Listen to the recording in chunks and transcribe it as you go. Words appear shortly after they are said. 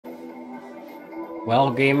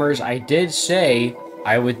Well, gamers, I did say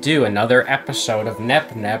I would do another episode of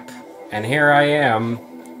Nep, and here I am.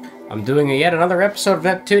 I'm doing yet another episode of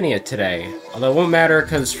Neptunia today. Although it won't matter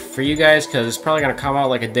for you guys, because it's probably going to come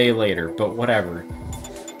out like a day later, but whatever.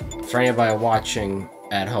 For anybody watching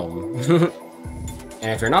at home.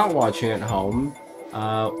 And if you're not watching at home,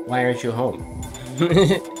 why aren't you home? Let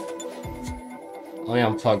me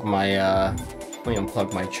unplug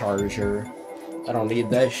my charger. I don't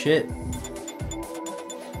need that shit.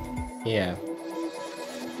 Yeah.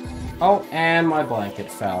 Oh, and my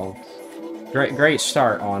blanket fell. Great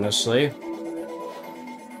start, honestly.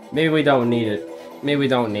 Maybe we don't need it. Maybe we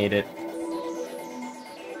don't need it.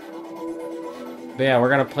 But yeah, we're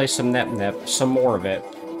gonna play some Nep, some more of it.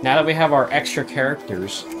 Now that we have our extra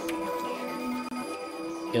characters,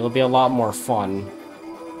 it'll be a lot more fun.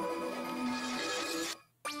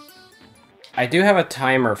 I do have a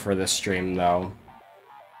timer for this stream, though.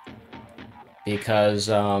 Because,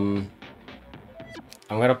 I'm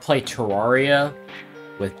gonna play Terraria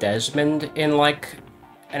with Desmond in, like,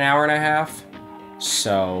 an hour and a half.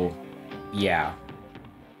 So, yeah.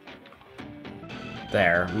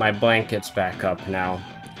 There, my blanket's back up now.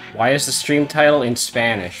 Why is the stream title in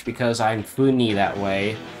Spanish? Because I'm funny that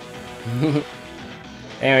way.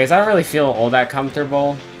 Anyways, I don't really feel all that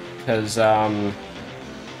comfortable. Because,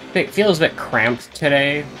 it feels a bit cramped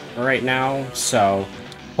today, right now, so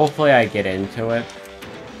hopefully I get into it.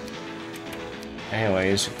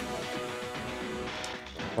 Anyways,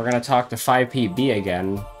 we're gonna talk to 5PB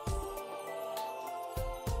again.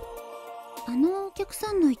 あのお客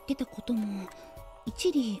さんの言ってたことも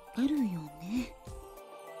一理あるよね。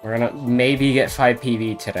We're gonna maybe get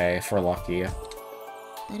 5PB today if we're lucky.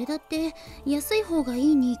 誰だって安い方が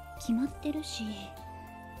いいに決まってるし。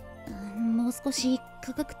もう少し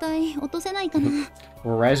価格帯落とせないかな。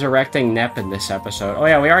We're resurrecting Nep in this episode. Oh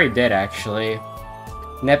yeah, we already did actually.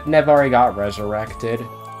 Nep already got resurrected.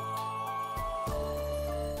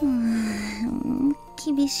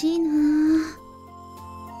 厳しいな。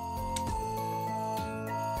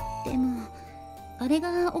でもあれ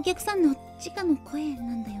がお客さんの直の声な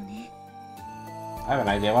んだよね。I have an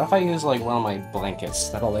idea. What if I use like one of my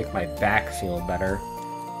blankets? That'll make my back feel better.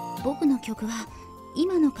 僕の曲は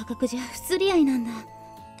今の価格じゃ不釣り合いなんだ。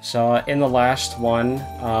So in the last one,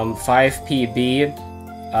 5PB,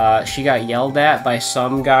 she got yelled at by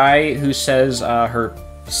some guy who says her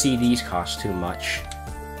CDs cost too much.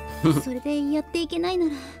 それでやっていけないな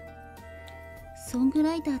ら、ソング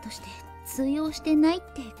ライターとして通用してないっ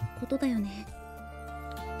てことだよね。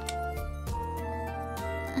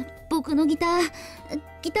僕のギターは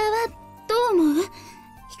どう思う？弾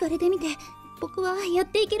かれてみて僕はやっ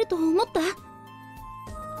ていけると思った？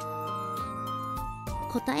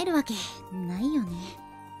答えるわけないよね。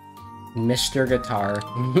Mr. Guitar. 案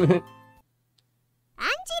じる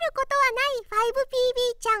ことはない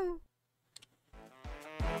 5PB ちゃん。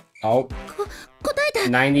Oh. 答えた。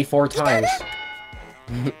94 times.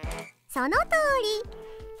 その通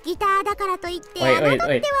り。ギターだからといって侮ってはいけ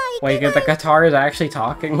ない。Wait, the guitar is actually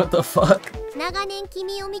talking? What the fuck? 長年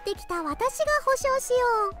君を見てきた私が保証しよ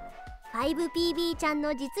う。5PB ちゃん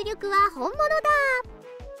の実力は本物だ。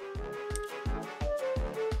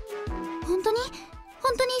本当に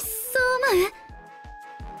そう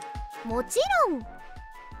思う？もちろん。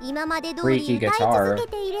今まで通り歌い続け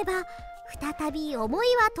ていれば再び思い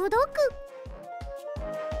は届く。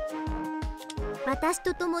私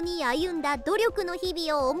と共に歩んだ努力の日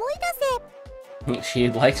々を思い出せ。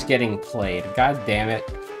She likes getting played. God damn it.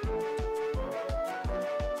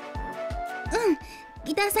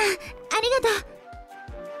 ギターさん、ありが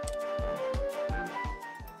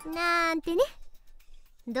とう。なんてね。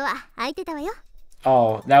ドア開いてたわよ。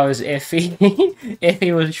Oh, that was Iffy.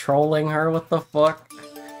 Iffy was trolling her. What the fuck?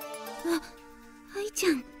 愛ち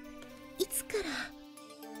ゃん、いつか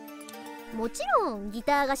ら？もちろんギ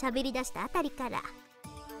ターが喋り出したあたりから。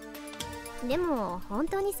でも本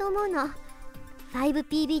当にそう思うの。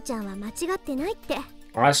5PB ちゃんは間違ってないって。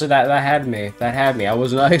Honestly, that had me. That had me. I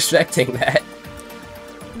was not expecting that.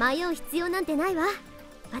 迷う必要なんてないわ。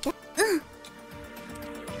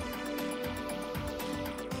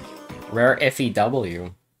Rare Iffy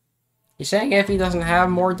W. You saying Iffy doesn't have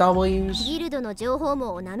more W's? ギルドの情報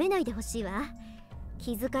網を舐めないでほしいわ。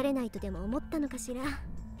気づかれないとでも思ったのかしら。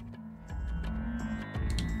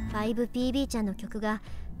5PB ちゃんの曲が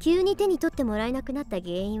急に手に取ってもらえなくなった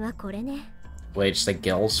原因はこれね。Wait, it's the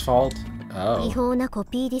guild's fault? Oh. 違法なコ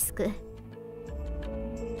ピーディスク。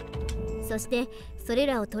そしてそれ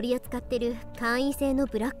らを取り扱ってる会員制の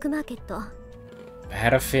ブラックマーケット。I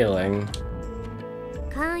had a feeling.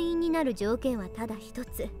 会員になる条件はただ一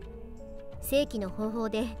つ。正規の方法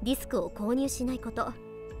でディスクを購入しないこと。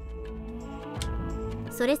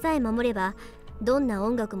それさえ守ればどんな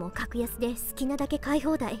音楽も格安で好きなだけ買い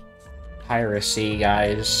放題。 Piracy,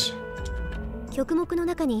 guys. 曲目の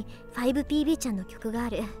中に 5PB ちゃんの曲があ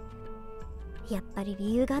る。やっぱり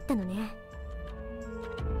理由があったのね。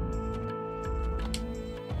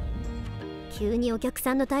急にお客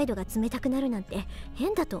さんの態度が冷たくなるなんて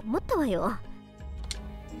変だと思ったわよ。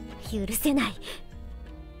許せない。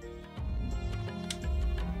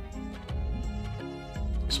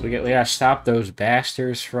 So we gotta stop those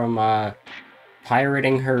bastards from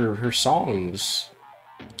pirating her songs.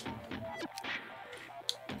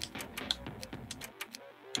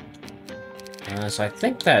 So I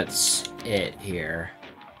think that's it here.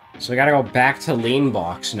 So we gotta go back to Lean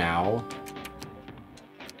Box now.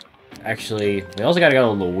 Actually, we also gotta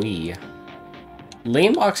go to Louis.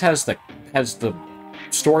 Lean Box has the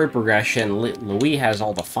story progression. Louis has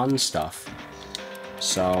all the fun stuff.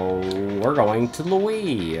 So we're going to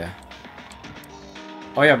Louis.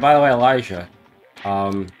 Oh yeah, by the way, Elijah.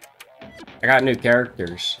 I got new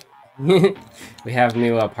characters. We have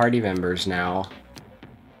new party members now.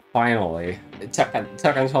 Finally. It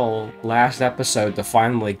took until last episode to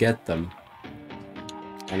finally get them.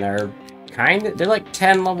 And they're like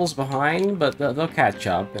 10 levels behind, but they'll catch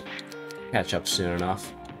up. Catch up soon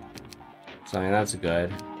enough. So I mean, that's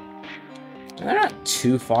good. They're not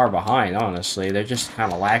too far behind, honestly. They're just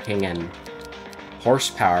kind of lacking in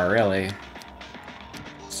horsepower, really.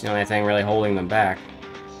 It's the only thing really holding them back.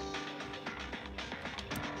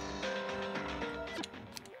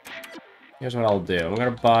 Here's what I'll do. I'm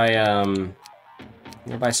gonna buy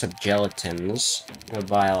some gelatins. I'm gonna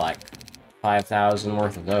buy like 5,000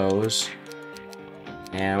 worth of those.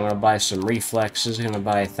 And I'm gonna buy some reflexes. I'm gonna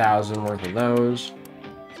buy 1,000 worth of those.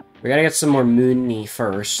 We gotta get some more Mooney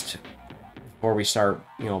first before we start,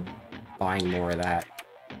 you know, buying more of that.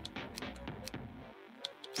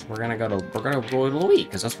 So we're gonna go to Louis,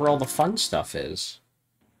 because that's where all the fun stuff is.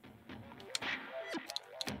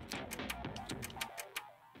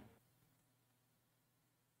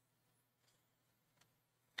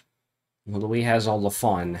 Louis has all the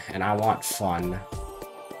fun, and I want fun.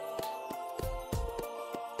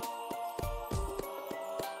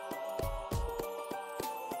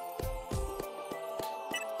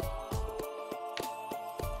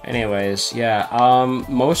 Anyways, yeah,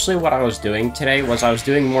 mostly what I was doing today was I was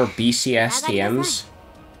doing more BCSTMs.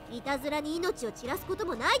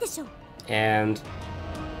 And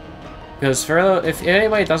because if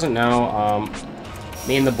anybody doesn't know,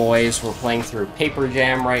 me and the boys were playing through Paper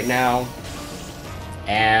Jam right now,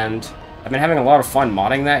 and I've been having a lot of fun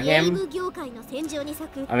modding that game.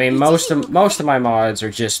 I mean, most of my mods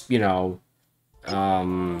are just, you know,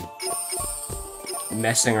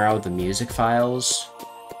 messing around with the music files.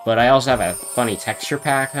 But I also have a funny texture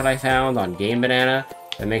pack that I found on Game Banana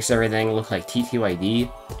that makes everything look like TTYD.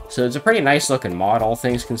 So it's a pretty nice looking mod, all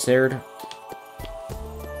things considered.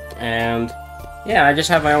 And yeah, I just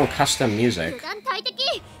have my own custom music.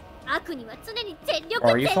 Oh,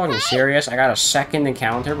 are you fucking serious? I got a second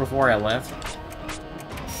encounter before I left?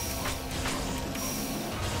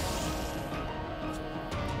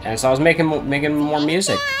 And so I was making more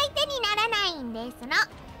music.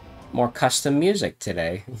 More custom music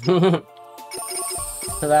today. So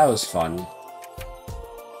that was fun.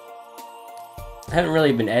 I haven't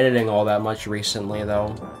really been editing all that much recently,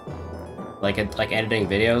 though. Like editing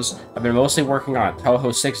videos. I've been mostly working on a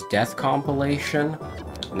Toho 6 Death compilation,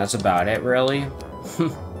 and that's about it, really.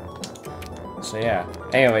 So yeah.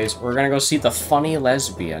 Anyways, we're gonna go see the funny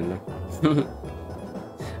lesbian.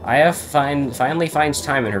 Aya finally finds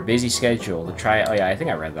time in her busy schedule to try. Oh yeah, I think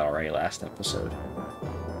I read that already last episode.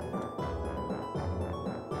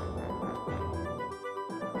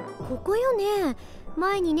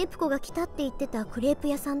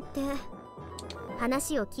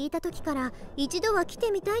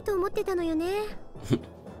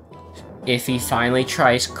 Iffy finally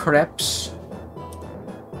tries crepes.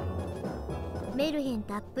 メルヘン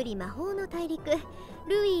たっぷり魔法の大陸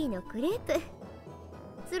ルイーのクレープ。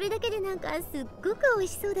それだけでなんかすっごく美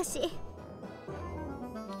味しそうだし。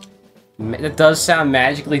It does sound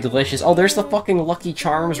magically delicious. Oh, there's the fucking Lucky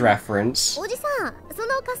Charms reference. おじさん、そ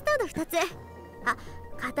のカスタード2つ。あ、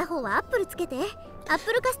片方はアップルつけて。アッ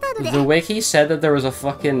プルカスタードで。The wiki said that there was a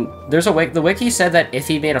fucking... The wiki said that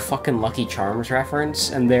Iffy made a fucking Lucky Charms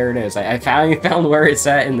reference, and there it is. I finally found where it's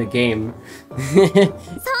at in the game. それじゃあ、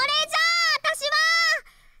私は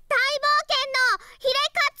大冒険のヒレ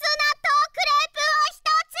カツ納豆クレープを1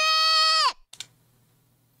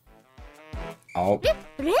つ。 Oh.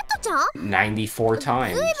 レッドちゃん 94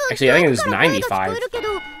 times. Actually, I think it was 95. どこ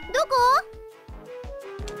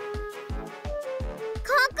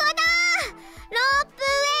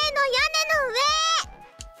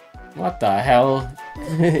What the hell?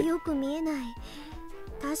 よく見えない。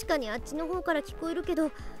確かにあっちの方から聞こえるけど、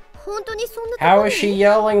本当にそんなとこ How ろ is に she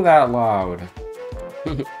yelling that loud?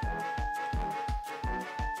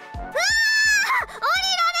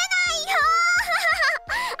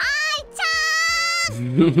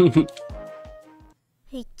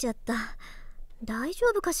 行っちゃった。大丈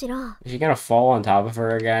夫かしら。 Is she gonna fall on top of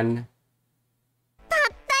her again? たっ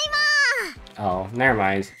た今 Oh, never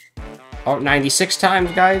mind. Oh, 96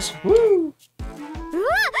 times, guys. Woo! う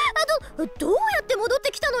わどうやって戻っ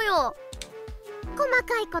てきたのよ。細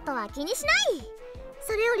かいことは気にしない。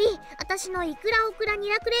それより私のイクラオクラニ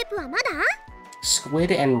ラクレープはまだ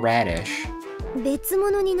Squid and radish. 別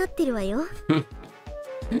物になってるわよ。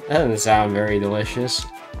 That doesn't sound very delicious.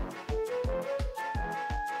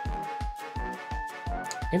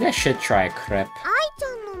 Maybe I should try a crepe. 愛ち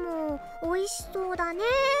ゃんのも美味しそうだね。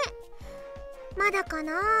まだか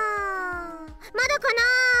な、まだかな、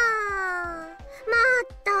ま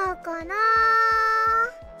だかな。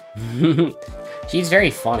 She's very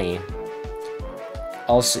funny.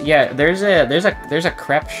 Also, yeah, there's a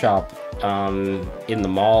crepe shop in the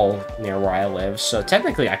mall near where I live. So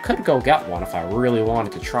technically, I could go get one if I really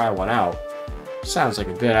wanted to try one out. Sounds like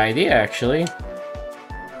a good idea, actually.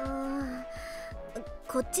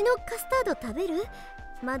 こっちのカスタード食べる？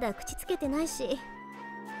まだ口つけてないし。ありが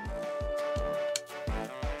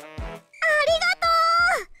と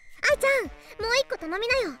う。愛ちゃん、もう一個頼み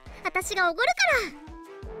なよ。私がおごるか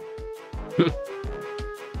ら。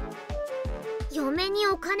嫁に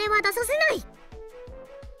お金は出させない。どう？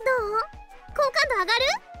好感度上がる？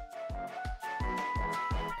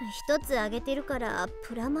一つあげてるから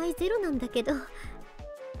プラマイゼロなんだけど。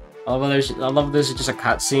I love there's just a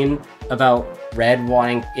cutscene about Red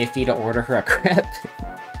wanting Iffy to order her a crepe.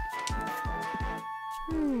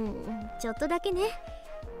 ちょっとだけね。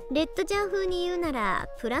レッドちゃん風に言うなら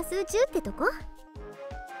プラス10ってとこ？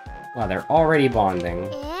 Wow, they're already bonding.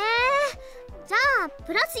 じゃあ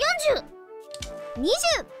プラス40、20、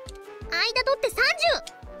間取って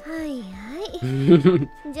30。はいは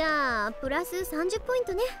い。じゃあプラス30ポイン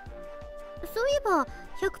トね。そういえば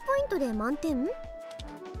100ポイントで満点？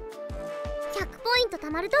 100ポイント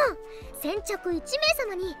貯まると先着1名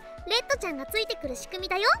様にレッドちゃんがついてくる仕組み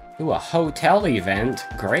だよ。 Ooh, a hotel event.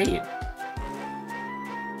 Great.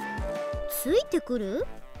 ついてくる？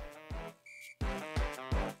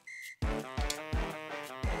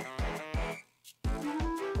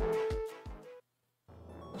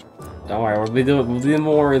 Don't worry, we'll do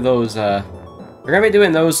more of those, we're gonna be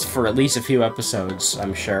doing those for at least a few episodes,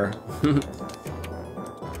 I'm sure.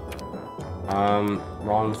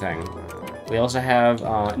 Wrong thing. We also have,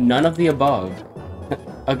 none of the above.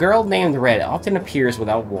 A girl named Red often appears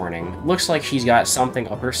without warning. Looks like she's got something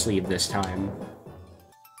up her sleeve this time.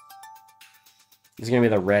 This is gonna be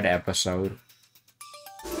the Red episode.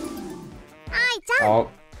 Ai-chan, oh.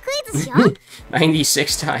 クイズしよう。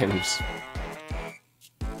96 times.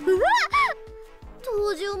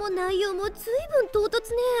 登場も内容も随分唐突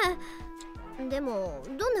ね。でも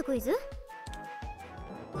どんなクイズ？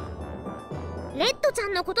レッドちゃ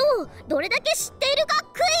んのことをどれだけ知っているか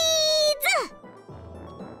クイズ。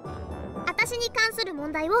私に関する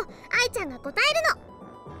問題を愛ちゃんが答えるの。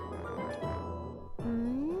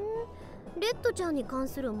レッドちゃんに関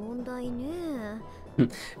する問題ね。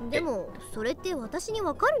でもそれって私に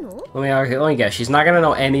わかるの？ Let me guess, she's not gonna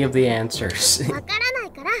know any of the answers. わからな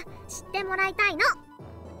いから知ってもらいたいの。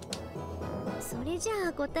それじゃ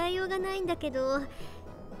あ答えようがないんだけど、ま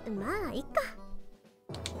あいっか。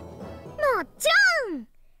もちろん。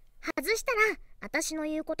外したら私の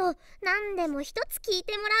言うこと何でも一つ聞い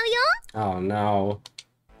てもらうよ。Oh no.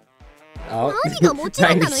 Oh, 何がもち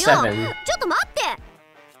ろんなのよ。ちょっ97. と待って。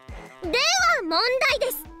では問題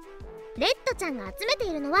です。レッドちゃんが集めて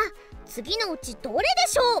いるのは次のうちどれで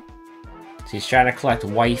しょう？ She's trying to collect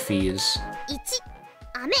wifeys. 1、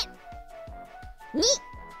飴。2、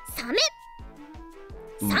サメ。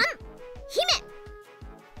3、姫。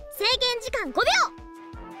制限時間5秒。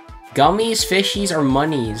Gummies, fishies, or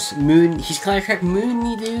monies? Moon. He's trying to collect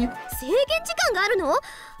Moony, dude. 制限時間があるの？っ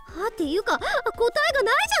ていうか答えが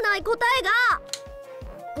ないじゃない。答えが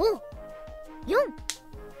5、4、3。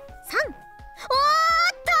おー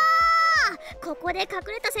っとー、ここで隠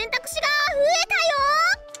れた選択肢が増え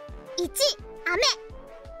たよ。1、飴。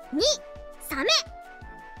2、サメ。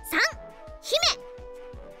3、姫。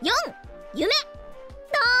4、夢。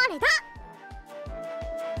どれだ？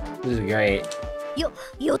 This is great.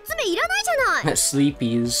 4つ目いらないじゃない。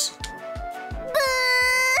Sleepies. ブー、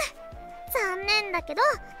残念だけど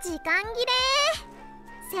時間切れ。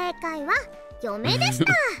正解は嫁でし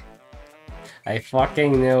た。I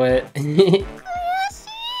fucking knew it. 悔しい。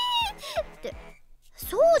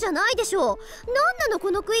じゃないでしょ。なんなの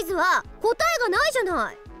このクイズは。答えがないじゃ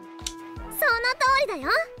ない。その通りだよ。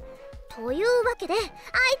というわけで愛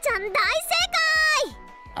ちゃん大正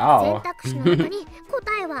解。選 Oh. 択肢の中に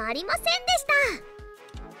答えはありませんでし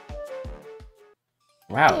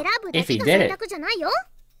た。 Wow. 選ぶだ Iffy けが did 選 it. 択じゃないよ。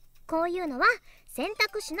こういうのは選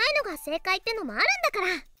択しないのが正解ってのもあるんだか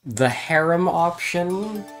ら。 The harem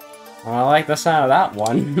option? I like the sound of that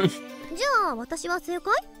one. じゃあ私は正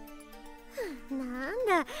解？なん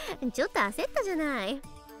だ、ちょっと焦ったじゃない。で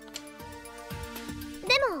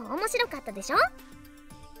も面白かったでしょ。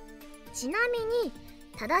ちなみに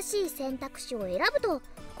正しい選択肢を選ぶと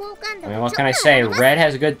好感度 I が mean, what ちょ can っ I と say? 上がります。 Red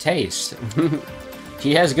has good taste.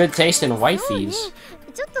 She has good taste in そうね、 wifeys.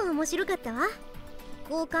 ちょっと面白かったわ。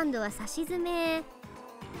好感度は差し詰め。よ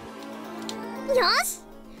し、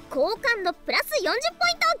好感度プラス40ポイント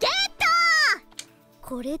ゲット。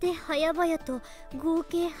これで早々と合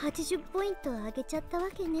計80ポイント上げちゃったわ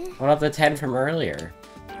けね。 What about the 10 from earlier?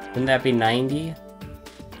 Wouldn't that be 90?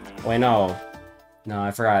 Wait, no. No,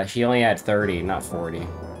 I forgot. She only had 30, not 40.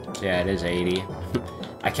 Yeah, it is 80.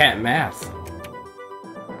 I can't math.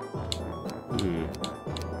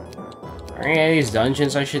 Are any of these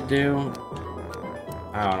dungeons I should do?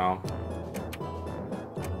 I don't know.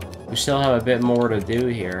 We still have a bit more to do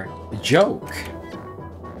here. Joke!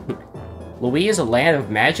 Louis is a land of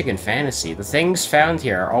magic and fantasy. The things found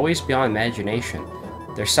here are always beyond imagination.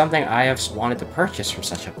 There's something I have wanted to purchase from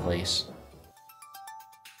such a place.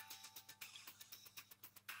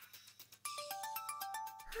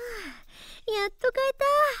 やっと買え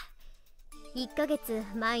た。1ヶ月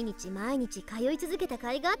毎日通い続けた甲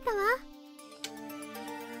斐があったわ。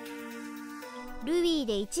ルイー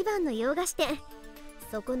で一番の洋菓子店、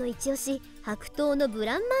そこの一押し白桃のブ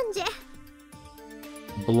ランマンジェ。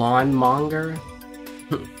 Blonde monger?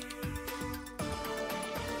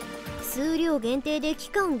 数量限定で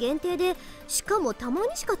期間限定で、しかもたま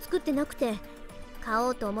にしか作ってなくて、買お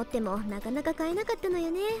うと思ってもなかなか買えなかったの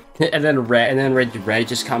よね。And then Red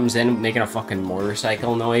just comes in making a fucking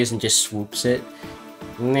motorcycle noise and just swoops it.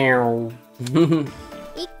 No. 1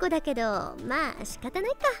個だけど、まあ仕方な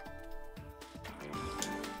いか。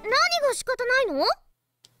何が仕方ないの？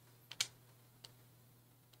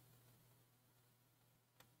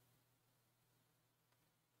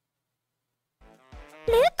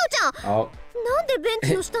レッドちゃん、 Oh, なんでベン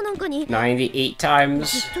チの下なんかにずっ98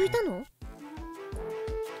 times. といたの？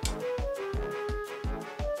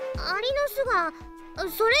アリの巣が、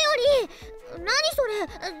それより、何それ、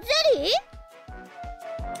ゼリー？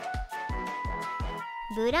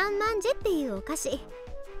ブランマンジェっていうお菓子、ちょ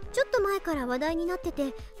っと前から話題になってて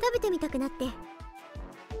食べてみたくなって。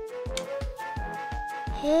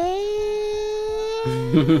へ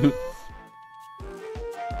ー。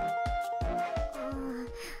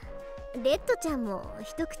レッドちゃんも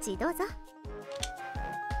一口どうぞ。いい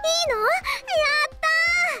の？やった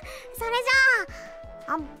ー。それじ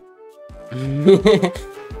ゃあ、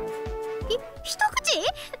一口？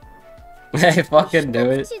 I fucking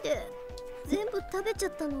knew it. 一口で全部食べちゃ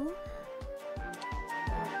ったの？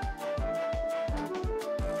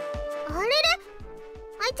あれれ？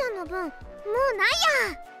愛ちゃんの分もうない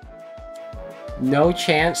や。 No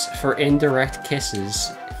chance for indirect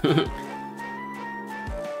kisses.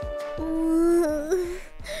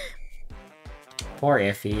 Poor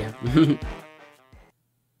Iffy. なん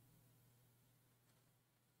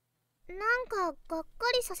かがっ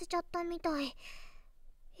かりさせちゃったみたい。よ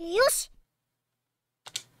し。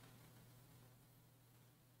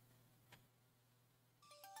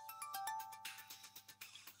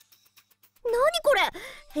なにこれ？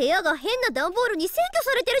部屋が変な段ボールに占拠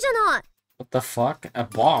されてるじゃない。 What the fuck? A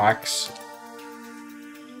box?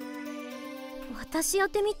 私宛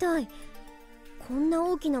てみたい。こんな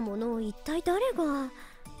大きなものを一体誰が。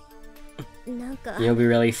なんか You'll be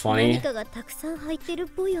really 何 funny. かがたくさん入ってるっ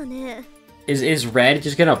ぽいよね。Is Red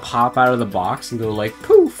just gonna pop out of the box and go like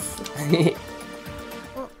poof?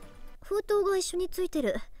 あ、封筒が一緒について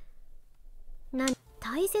る。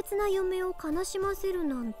大切な嫁を悲しませる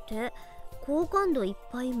なんて好感度いっ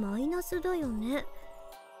ぱいマイナスだよね。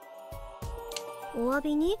お詫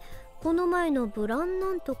びにこの前のブラン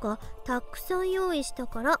なんとかたくさん用意した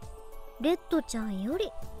からレッドちゃんよ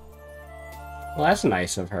り。 Well, that's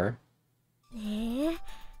nice of her.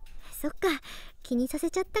 そっか、気にさ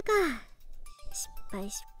せちゃったか。失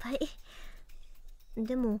敗。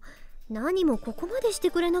でも何もここまでし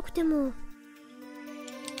てくれなくても。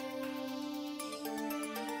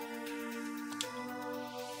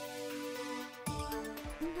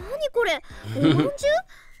何これ、おまんじゅ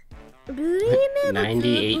う？ルイ名物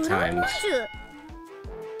98ブランマン times. ジュ。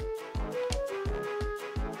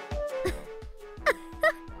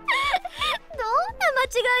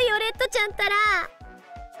違うよレッドちゃんったら。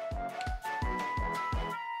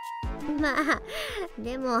まあ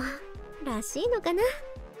でもらしいのかな。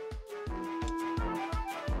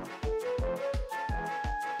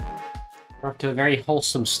We're off to a very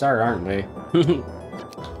wholesome start, aren't we?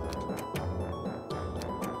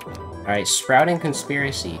 Alright, sprouting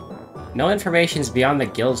conspiracy. No information's beyond the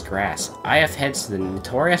guild's grasp. IF heads to the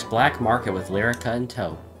notorious black market with Lyrica in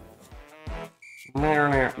tow.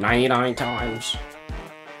 99 times.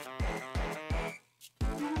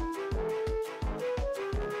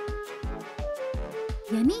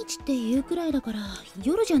 闇市って言うくらいだから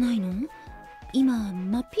夜じゃないの？今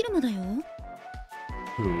真っ昼間だよ。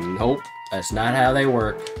Nope, that's not how they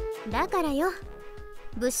work. だからよ、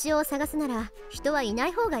物資を探すなら人はいな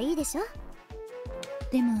い方がいいでしょ。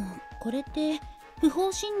でもこれって不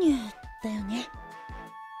法侵入だよね。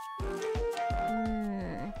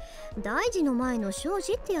大事の前の庄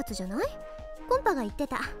司ってやつじゃない？コンパが言って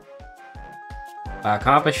た。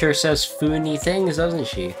Compa sure says funny things, doesn't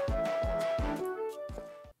she?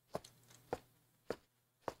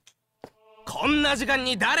 こんな時間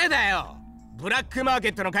に誰だよ。ブラックマーケ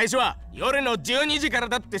ットの開始は夜の12時から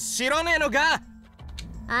だって知らねえのか。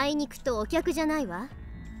あいにくとお客じゃないわ。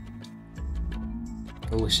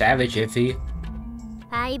Ooh, savage, Iffy.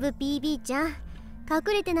 5PB ちゃん、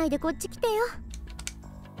隠れてないでこっち来てよ。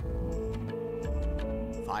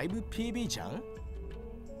5PB ちゃん？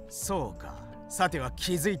そうか、さては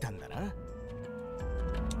気づいたんだな。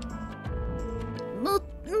も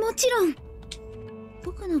ちろん。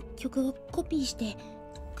僕の曲をコピーして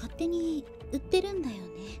勝手に売ってるんだよね。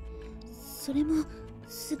それも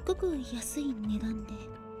すっごく安い値段で。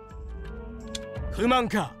不満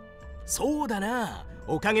か。そうだな、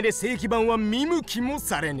おかげで正規版は見向きも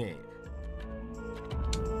されねえ。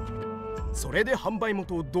それで販売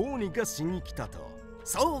元をどうにかしに来たと。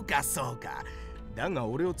そうかそうか。だが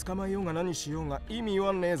俺を捕まえようが何しようが意味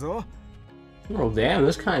はねえぞ。Oh damn,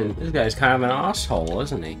 this guy's kind of an asshole,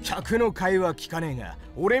 isn't he? 客の会話聞かねえが、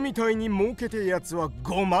俺みたいに儲けてるやつは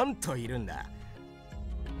5万といるんだ。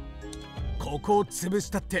ここを潰し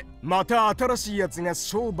たってまた新しいやつが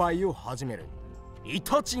商売を始める。イ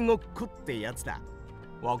タチごっこってやつだ。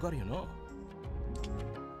わかるよな。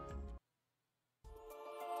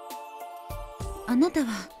あなた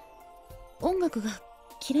は音楽が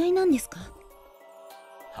嫌いなんですか？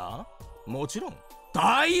はあ？もちろん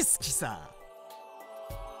大好きさ。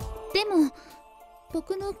でも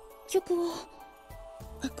僕の曲を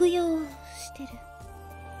悪用してる。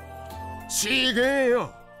ちげえよ。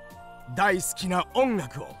大好きな音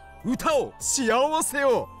楽を、歌を、幸せ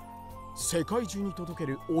を世界中に届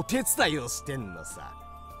けるお手伝いをしてんのさ。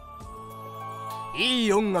い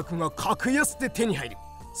い音楽が格安で手に入る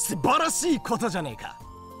素晴らしいことじゃねえか。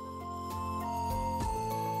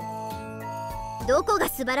どこが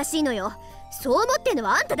素晴らしいのよ。そう思ってんの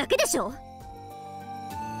はあんただけでしょ。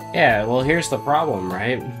Yeah, well, here's the problem,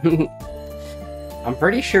 right? I'm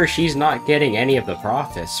pretty sure she's not getting any of the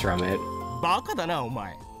profits from it. バカだなお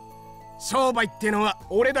前。商売ってのは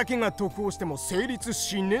俺だけが得をしても成立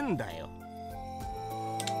しねえんだよ。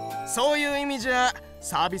そういう意味じゃ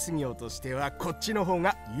サービス業としてはこっちの方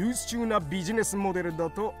が優秀なビジネスモデルだ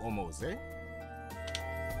と思うぜ。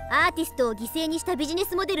アーティストを犠牲にしたビジネ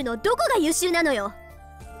スモデルのどこが優秀なのよ。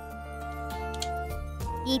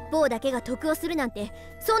一方だけが得をするなんて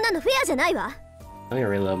そんなのフェアじゃないわ。 Let me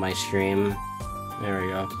reload my stream. There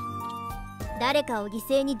we go. 誰かを犠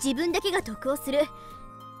牲に自分だけが得をする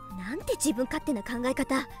なんて自分勝手な考え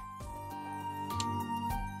方。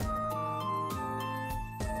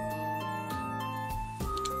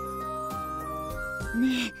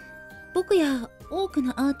ねえ、僕や多く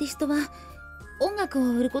のアーティストは音楽を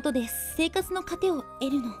売ることで生活の糧を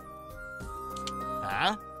得るの。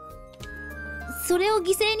あ？それを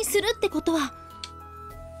犠牲にするってことは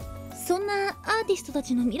そんなアーティストた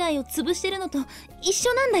ちの未来を潰してるのと一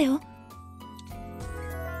緒なんだよ。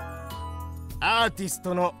アーティス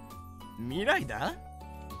トの未来だ？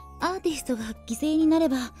アーティストが犠牲になれ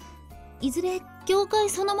ばいずれ業界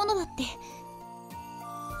そのものだって。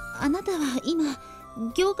あなたは今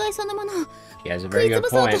業界そのものを食い潰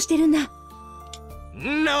そうとしてるんだ。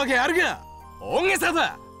んなわけあるか。大げさ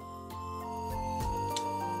だ。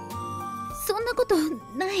そんなこと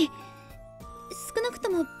ない。少なくと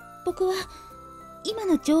も僕は今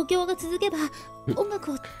の状況が続けば音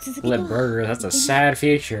楽を続けては Burger, that's a sad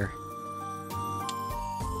future.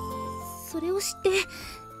 それを知って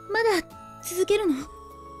まだ続けるの？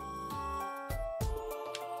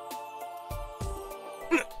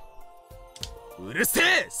うるせ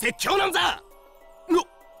え説教なんざ。うわ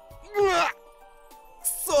く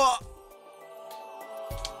そ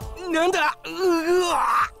なんだ、うわ、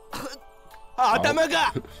頭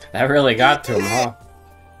が。That really got to him, huh?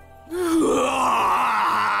 うわ。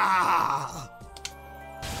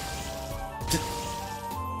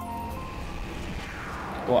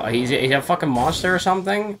Well, he's a fucking monster or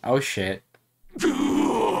something? Oh shit. What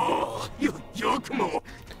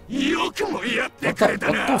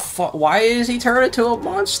the fuck? Why is he turned into a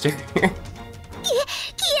monster?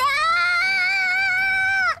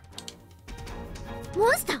 モ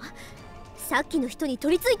ンスター？さっきの人に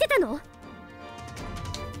取り付いてたの？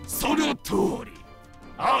その通り。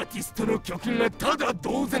アーティストの曲がただ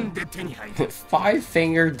同然で手に入る。5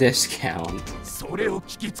 finger discount. それを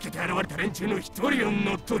聞きつけて現れた連中の一人を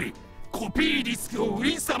乗っ取り、コピーディスクを売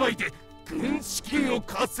りさばいて軍資金を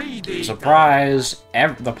稼いでいた。 Surprise!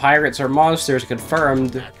 The pirates are monsters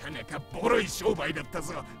confirmed. なかなかボロい商売だった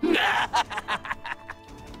ぞ。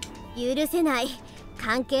許せない。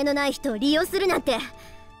関係のない人を利用するなんて。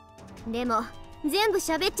でも全部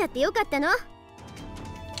喋っちゃってよかったの？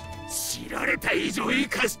知られた以上生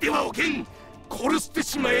かしてはおけん。殺して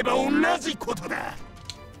しまえば同じことだ。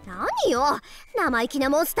何よ、生意気な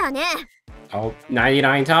モンスターね。Oh,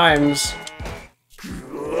 99 times.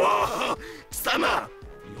 うわ、貴様、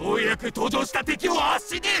ようやく登場した敵を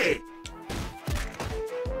足で。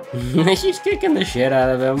She's kicking the shit out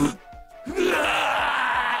of him.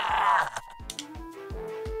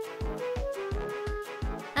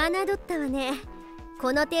 侮ったわね。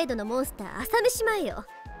この程度のモンスター朝飯前よ。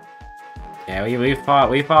Yeah, we fought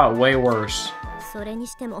way worse. それに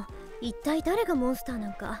しても一体誰がモンスターな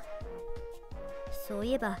んか。そう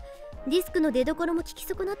いえばディスクの出所も聞き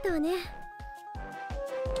損なったわね。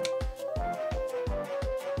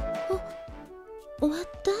終わっ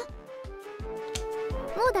た？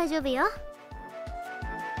もう大丈夫よ。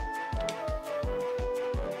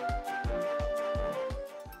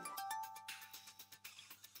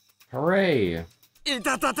Hooray! い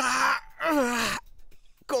たたた。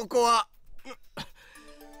ここは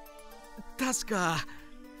確か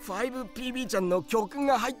 5PB ちゃんの曲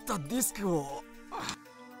が入ったディスクを。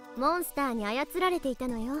モンスターに操られていた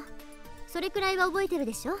のよ。それくらいは覚えてる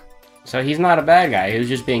でしょ。 So he's not a bad guy, he was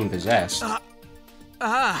just being possessed. あ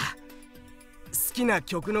あ、好きな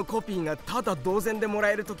曲のコピーがただ同然でもら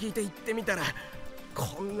えると聞いて行ってみたら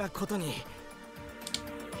こんなことに。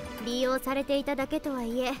利用されていただけとは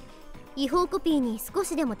いえ、違法コピーに少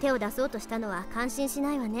しでも手を出そうとしたのは感心し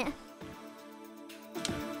ないわね。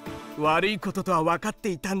悪いこととは分かって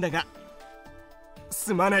いたんだが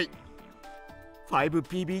すまない。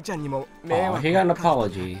 5PB ちゃんにも迷 Oh, 惑 he got an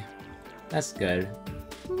apology. That's good.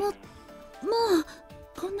 もう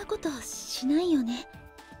こんなことしないよね。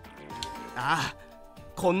ああ、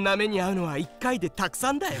こんな目に遭うのは1回でたく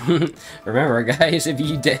さんだよ。Remember, guys, if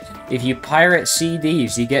you pirate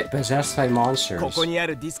CDs, you get possessed by monsters. ここにあ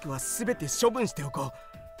るディスクは全て処分しておこう。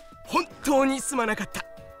本当にすまなかった。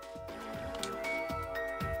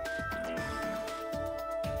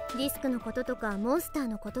ディスクのこととかモンスター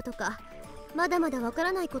のこととかまだまだわか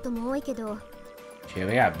らないことも多いけど、 Shit,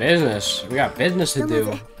 we got business. We got business ひ to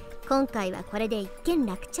とま do. ず今回はこれで一件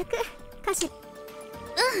落着かしら。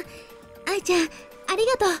愛ちゃん、あり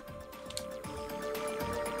がと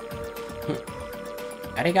う。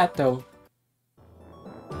Arigato.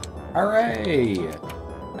 Hooray!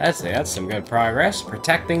 That's some good progress.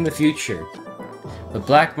 Protecting the future. The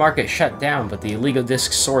black market shut down, but the illegal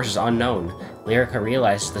disc source is unknown. Lyrica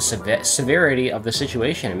realizes the severity of the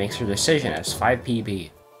situation and makes her decision as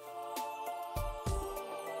 5PB.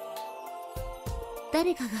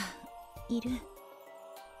 誰かがいる。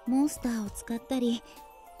モンスターを使ったり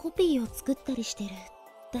コピーを作ったりしてる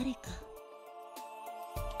誰か。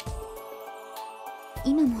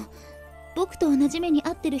今も僕と同じ目に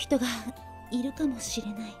遭ってる人がいるかもしれ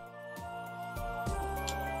ない。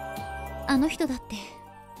あの人だって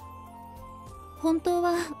本当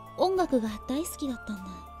は音楽が大好きだったんだ。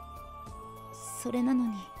それなの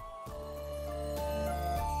に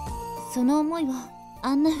その思いを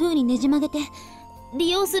あんな風にねじ曲げて利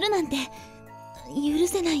用するなんて許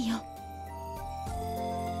せないよ。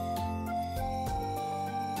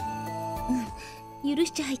許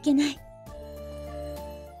しちゃいけない。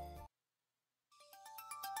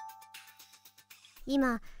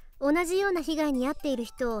今同じような被害に遭っている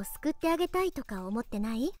人を救ってあげたいとか思って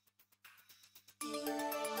ない？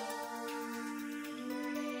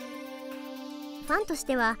ファンとし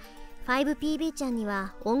ては 5PB ちゃんに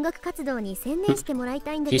は音楽活動に専念してもらい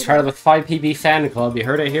たいんだけ He's part ど of the 5PB fan club. You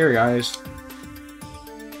heard it here, guys.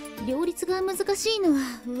 両立が難しいのは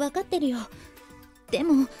分かってるよ。で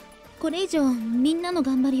もこれ以上みんなの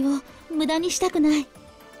頑張りを無駄にしたくない。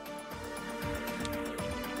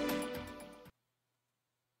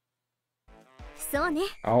そうね。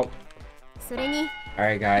 Oh, それに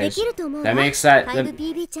alright で guys. きると思うわ。 That makes that...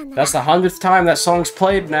 5PB ちゃんなら That's the 100th time that song's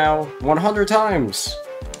played now. 100 times.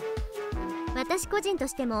 私個人と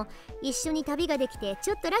しても一緒に旅ができて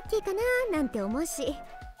ちょっとラッキーかななんて思うし。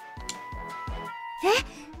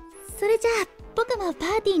それじゃあ僕もパ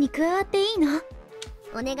ーティーに加わっていいの？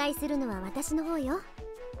お願いするのは私の方よ。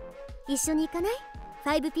一緒に行かない？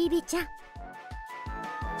 5PB ちゃん。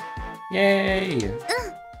 Yay!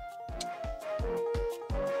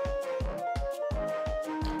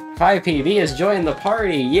 5PB has joined the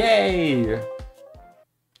party! Yay!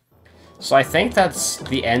 So I think that's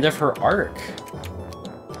the end of her arc.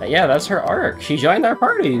 Yeah, that's her arc. She joined our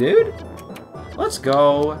party, dude! Let's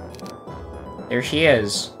go! There she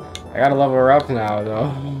is. I gotta level her up now,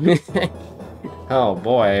 though. Oh,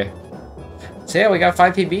 boy. So yeah, we got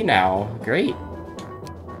 5PB now. Great.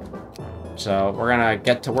 So we're gonna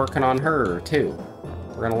get to working on her, too.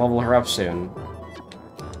 We're gonna level her up soon.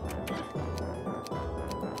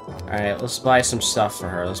 Alright, let's buy some stuff for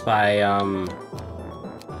her. Let's buy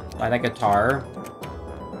that guitar.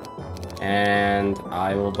 And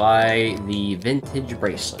I will buy the vintage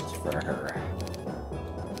bracelet for her.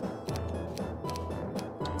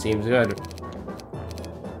 Seems good.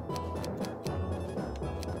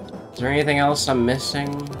 Is there anything else I'm missing?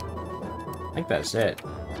 I think that's it.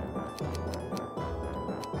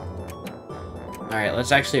 Alright,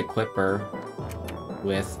 let's actually equip her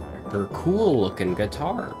with her cool-looking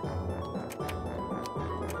guitar.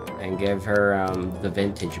 And give her, the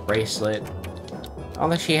vintage bracelet. I don't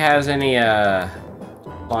think she has any,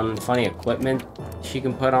 funny equipment she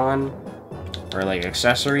can put on. Or, like,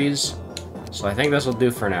 accessories. So I think this will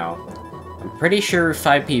do for now. I'm pretty sure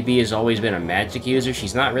 5PB has always been a magic user.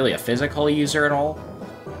 She's not really a physical user at all.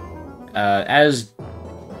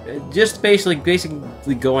 Just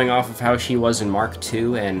basically going off of how she was in Mark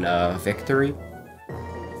II and, Victory.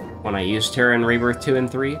 When I used her in Rebirth 2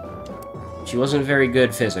 and 3. She wasn't very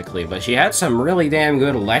good physically, but she had some really damn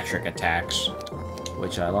good electric attacks,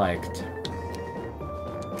 which I liked.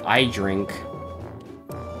 I drink.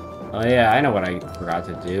 Oh yeah, I know what I forgot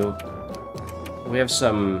to do. We have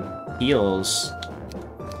some heals.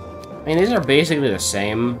 I mean, these are basically the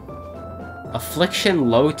same. Affliction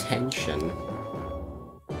low tension.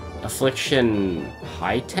 Affliction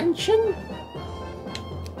high tension?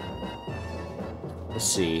 Let's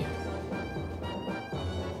see.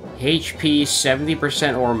 HP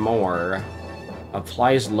 70% or more.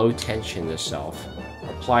 Applies low tension to self.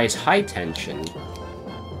 Applies high tension.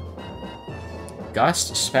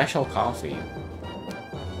 Gust special coffee.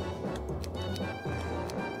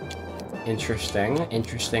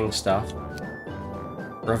 Interesting stuff.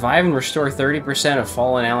 Revive and restore 30% of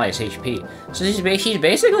fallen allies' HP. So she's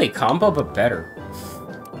basically combo, but better.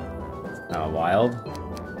 Oh, wild.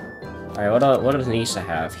 Alright, what does Nisa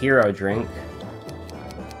have? Hero drink.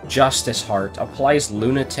 Justice Heart. Applies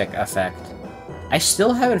lunatic effect. I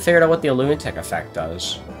still haven't figured out what the lunatic effect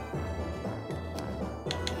does.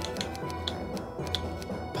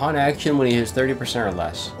 Upon action when he has 30% or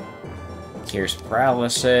less. Cures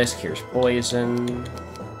paralysis, cures poison.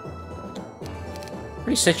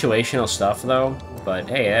 Pretty situational stuff, though. But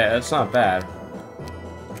hey, that's not bad.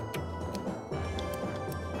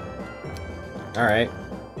 Alright.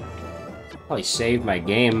 Probably saved my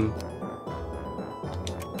game.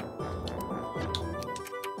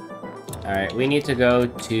 Alright, we need to go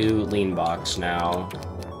to Lean Box now.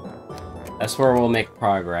 That's where we'll make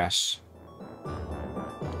progress.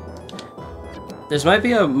 This might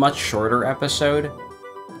be a much shorter episode,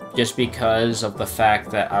 just because of the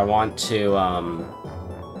fact that I want to, I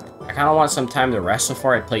kind of want some time to rest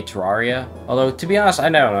before I play Terraria. Although, to be honest, I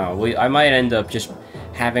don't know. I might end up just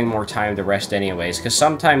having more time to rest anyways, because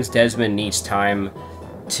sometimes Desmond needs time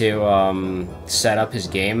to, set up his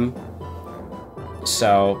game.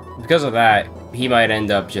 So, because of that, he might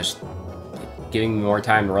end up just giving me more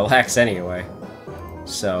time to relax anyway.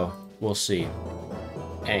 So, we'll see.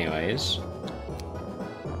 Anyways,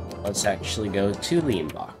 let's actually go to Lean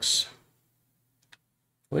Box.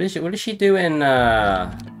 What does she do in,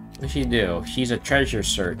 what does she do? She's a treasure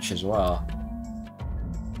search as well.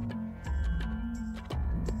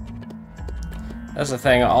 That's the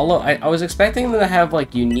thing, although I was expecting them to have,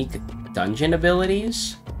 like, unique dungeon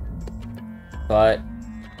abilities. But,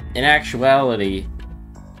 in actuality,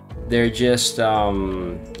 they're just,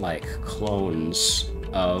 like, clones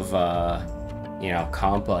of, you know,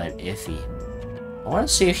 Compa and Iffy. I want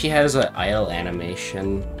to see if she has an idle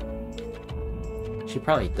animation. She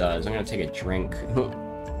probably does. I'm gonna take a drink.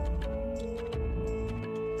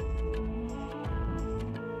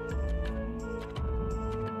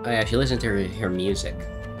 Oh yeah, she listens to her music.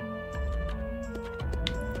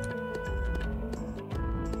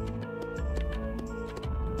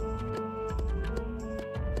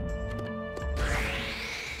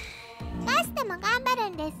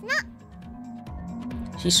 んですの。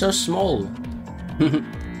 She's so small.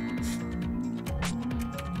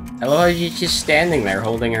 I love how she's just standing there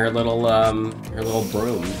holding her little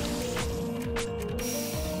broom.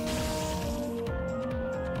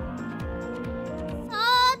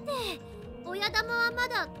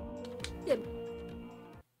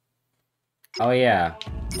 Oh yeah.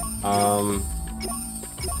 I'm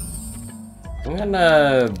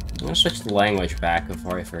gonna switch the language back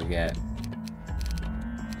before I forget.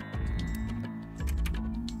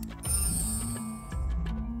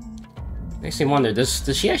 Makes me wonder, does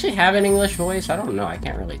she actually have an English voice? I don't know, I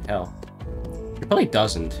can't really tell. She probably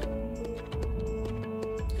doesn't.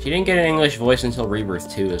 She didn't get an English voice until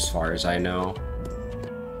Rebirth 2, as far as I know.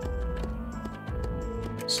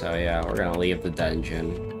 So yeah, we're gonna leave the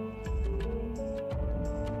dungeon.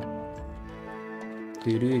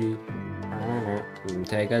 Doo-doo-doo.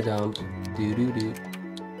 Take a dump. Doo-doo-doo.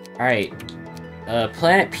 Alright.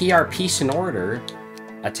 Planet PR Peace and Order.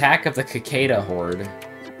 Attack of the Cicada Horde.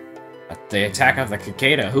 The attack of the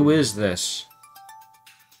Cicada. Who is this?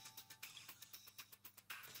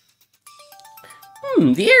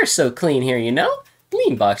 The air's so clean here, you know?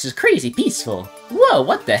 Leanbox is crazy peaceful. Whoa,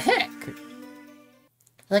 what the heck?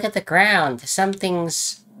 Look at the ground.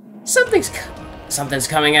 Something's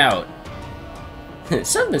coming out.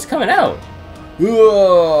 Something's coming out.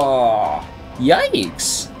 Whoa!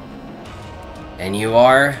 Yikes! And you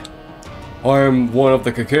are? I'm one of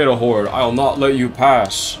the Cicada Horde. I'll not let you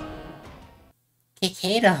pass.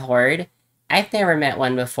 Cicada Horde? I've never met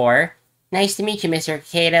one before. Nice to meet you, Mr.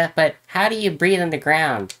 Cicada, but how do you breathe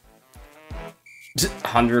underground?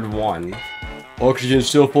 101. Oxygen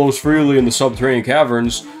still flows freely in the subterranean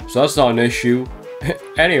caverns, so that's not an issue.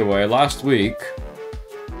 Anyway, last week...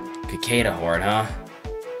 Cicada Horde, huh?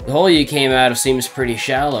 The hole you came out of seems pretty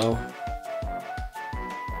shallow.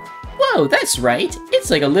 Whoa, that's right! It's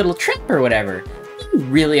like a little trap or whatever. You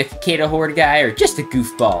really a Cicada Horde guy or just a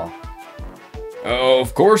goofball? Oh,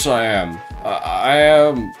 of course I am. I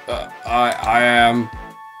am.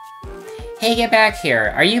 Hey, get back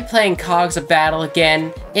here. Are you playing Cogs of Battle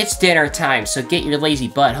again? It's dinner time, so get your lazy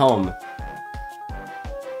butt home.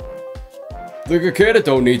 The Cicada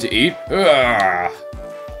don't need to eat. Ugh.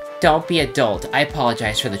 Don't be adult. I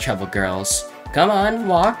apologize for the trouble, girls. Come on,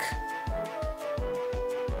 walk.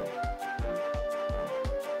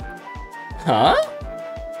 Huh?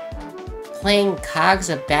 Playing Cogs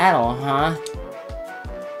of Battle, huh?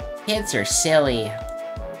 Kids are silly.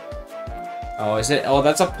 Oh, is it? Oh,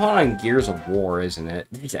 that's a pun on Gears of War, isn't it?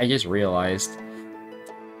 I just realized.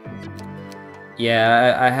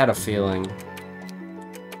 Yeah, I had a feeling.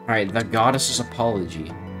 Alright, the Goddess's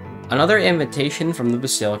Apology. Another invitation from the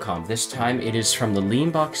Basilicom. This time it is from the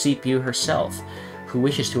Leanbox CPU herself, who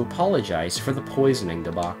wishes to apologize for the poisoning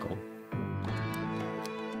debacle.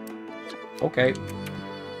 Okay.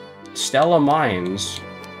 Stella Mines.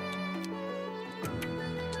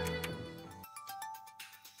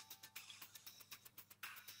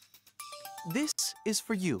 This is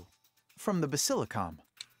for you, from the Basilicom.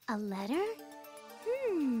 A letter?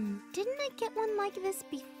 Didn't I get one like this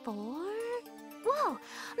before? Whoa,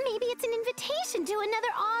 maybe it's an invitation to another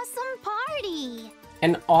awesome party!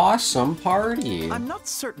 An awesome party! I'm not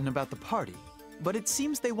certain about the party, but it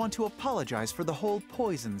seems they want to apologize for the whole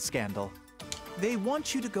poison scandal. They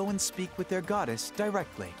want you to go and speak with their goddess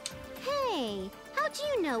directly. Hey, how do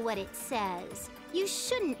you know what it says? You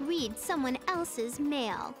shouldn't read someone else's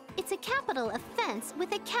mail. It's a capital offense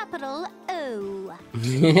with a capital O.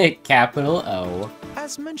 Capital O.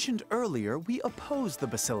 As mentioned earlier, we oppose the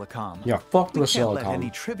Basilicom. Yeah, fuck the We can't let Basilicom. any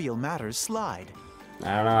trivial matters slide.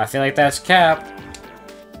 I don't know, I feel like that's cap.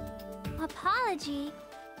 Apology?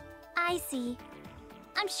 I see.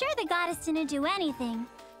 I'm sure the goddess didn't do anything.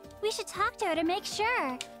 We should talk to her to make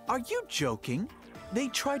sure. Are you joking? They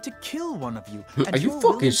tried to kill one of you. Are and you you're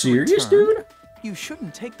fucking willing to serious, return? dude? You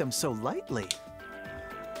shouldn't take them so lightly.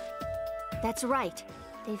 That's right.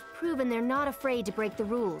 They've proven they're not afraid to break the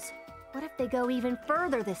rules. What if they go even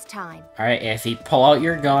further this time? Alright, Iffy, pull out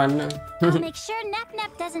your gun. I'll make sure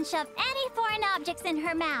Nep doesn't shove any foreign objects in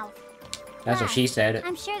her mouth. That's what she said.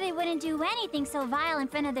 I'm sure they wouldn't do anything so vile in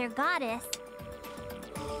front of their goddess.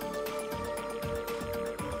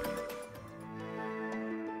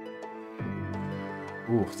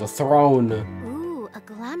 Ooh, the throne. Ooh, a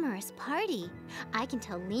glamorous party. I can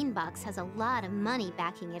tell Leanbox has a lot of money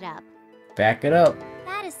backing it up. Back it up.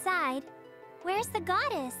 That aside, where's the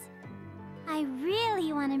goddess? I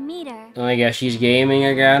really want to meet her. I guess she's gaming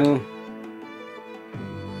again.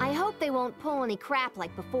 I hope they won't pull any crap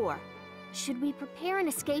like before. Should we prepare an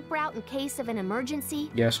escape route in case of an emergency?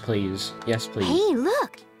 Yes, please. Yes, please. Hey,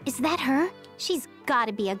 look! Is that her? She's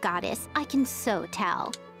gotta be a goddess. I can so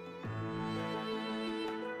tell.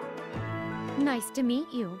 Nice to meet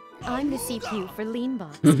you. I'm the CPU for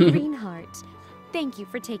Leanbox, Greenheart. Thank you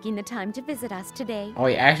for taking the time to visit us today. Oh,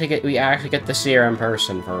 we actually get to see her in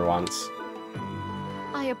person for once.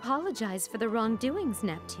 I apologize for the wrongdoings,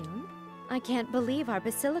 Neptune. I can't believe our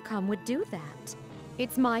Basilicom would do that.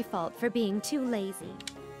 It's my fault for being too lazy.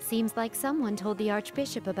 Seems like someone told the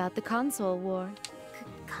Archbishop about the console war.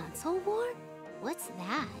 Console war? What's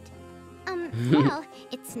that? Well,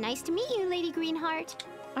 it's nice to meet you, Lady Greenheart.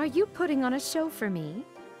 Are you putting on a show for me?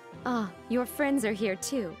 Ah, your friends are here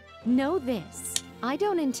too. Know this. I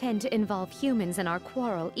don't intend to involve humans in our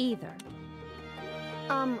quarrel either.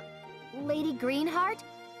 Lady Greenheart?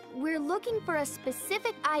 We're looking for a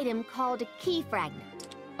specific item called a key fragment.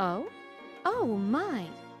 Oh? Oh my.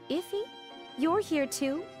 Iffy? You're here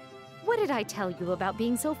too? What did I tell you about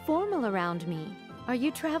being so formal around me? Are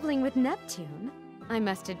you traveling with Neptune? I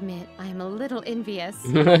must admit, I am a little envious.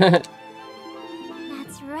 That's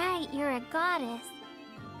right, you're a goddess.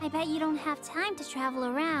 I bet you don't have time to travel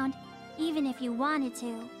around, even if you wanted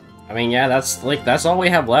to. I mean, yeah, that's all we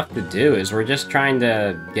have left to do, is we're just trying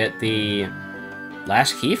to get the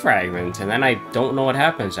last key fragment, and then I don't know what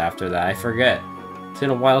happens after that. I forget. It's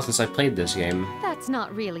been a while since I played this game. That's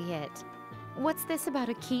not really it. What's this about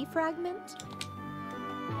a key fragment?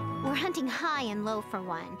 We're hunting high and low for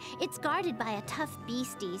one. It's guarded by a tough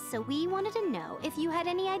beastie, so we wanted to know if you had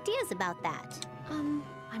any ideas about that.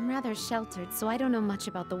 I'm rather sheltered, so I don't know much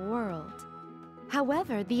about the world.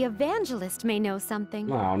 However, the evangelist may know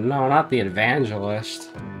something. Oh no, not the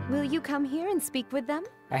evangelist. Will you come here and speak with them?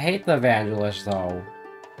 I hate the evangelist, though.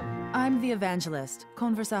 I'm the evangelist,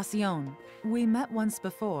 Conversacion. We met once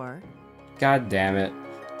before. God damn it.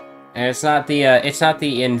 And it's not the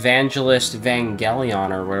Evangelist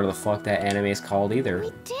Evangelion or whatever the fuck that anime is called either.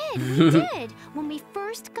 We did! When we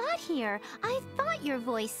first got here, I thought your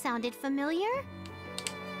voice sounded familiar.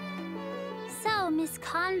 So, Miss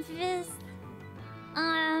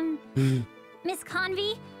Miss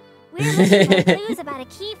Convy, we're looking for clues about a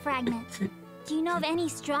key fragment. Do you know of any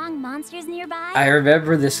strong monsters nearby? I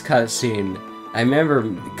remember this cutscene. I remember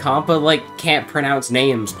Compa, like, can't pronounce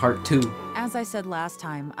names, part 2. As I said last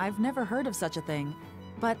time, I've never heard of such a thing.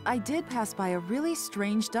 But I did pass by a really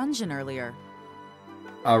strange dungeon earlier.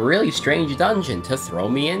 A really strange dungeon to throw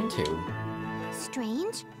me into.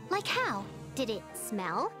 Strange? Like how? Did it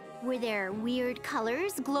smell? Were there weird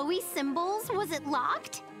colors, glowy symbols? Was it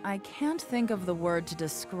locked? I can't think of the word to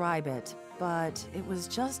describe it, but it was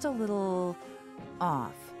just a little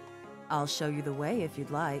off. I'll show you the way if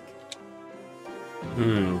you'd like.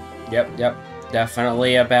 Yep.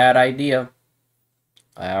 Definitely a bad idea.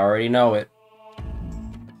 I already know it.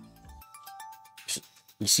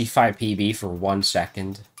 You see 5 PB for 1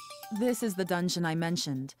 second. This is the dungeon I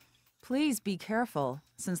mentioned. Please be careful,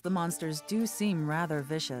 since the monsters do seem rather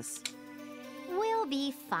vicious. We'll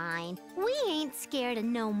be fine. We ain't scared of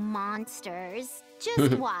no monsters.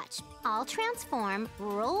 Just watch. I'll transform,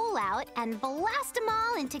 roll out, and blast them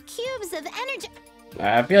all into cubes of energy.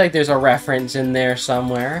 I feel like there's a reference in there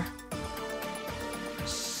somewhere.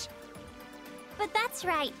 Shh. But that's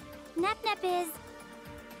right. Nep is...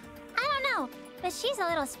 I don't know, but she's a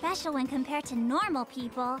little special when compared to normal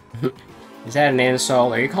people. Is that an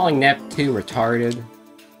insult? Are you calling Nep2 retarded?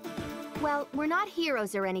 Well, we're not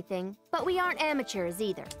heroes or anything, but we aren't amateurs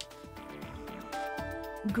either.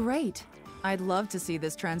 Great. I'd love to see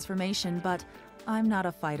this transformation, but I'm not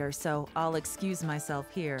a fighter, so I'll excuse myself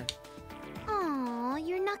here. Aw,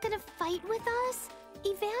 you're not gonna fight with us?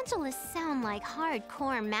 Evangelists sound like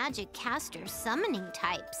hardcore magic caster summoning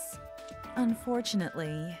types.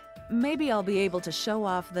 Unfortunately, maybe I'll be able to show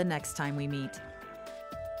off the next time we meet.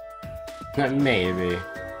 Maybe.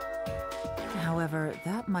 However,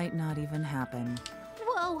 that might not even happen.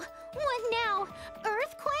 Whoa, what now?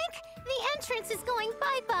 Earthquake? The entrance is going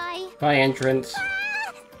bye-bye. Bye, entrance. Ah!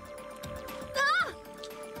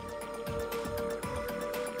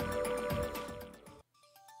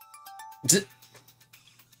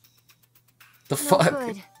 The fuck? No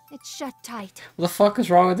good. It's shut tight. What the fuck is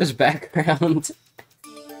wrong with this background?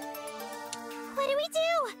 What do we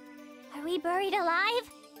do? Are we buried alive?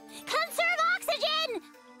 Conserve oxygen!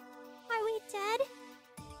 Are we dead?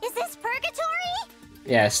 Is this purgatory?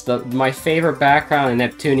 Yes, my favorite background in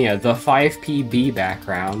Neptunia, the 5 PB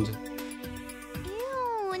background.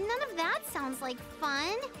 Ew, none of that sounds like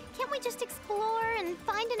fun. Can't we just explore and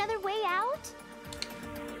find another way out?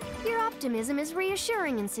 Your optimism is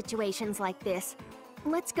reassuring in situations like this.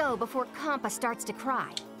 Let's go before Compa starts to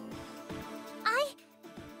cry. I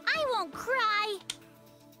won't cry.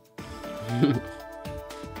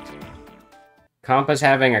 Compa's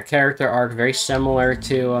having a character arc very similar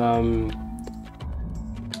to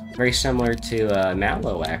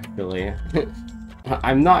Mallow, actually.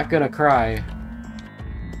 I'm not gonna cry.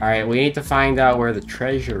 Alright, we need to find out where the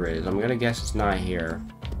treasure is. I'm gonna guess it's not here.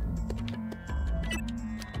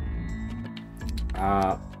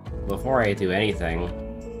 Before I do anything,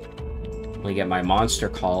 let me get my monster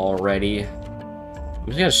call ready. I'm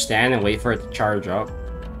just gonna stand and wait for it to charge up.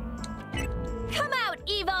 Come out,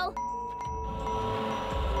 evil!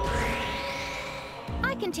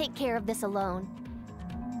 I can take care of this alone.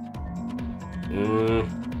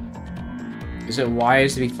 Is it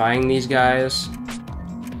wise to be fighting these guys?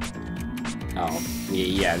 Oh,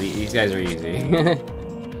 yeah, these guys are easy.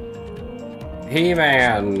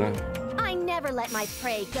 He-Man! I never let my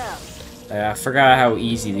prey go. I forgot how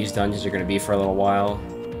easy these dungeons are gonna be for a little while.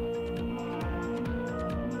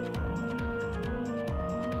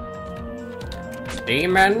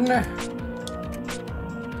 Demon!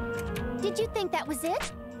 Did you think that was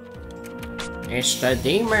it? It's the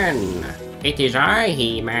demon! It is I,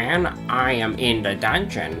 He-Man. I am in the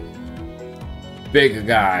dungeon. Big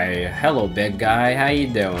guy. Hello, big guy. How you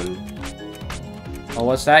doing? Oh,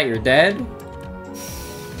 what's that? You're dead?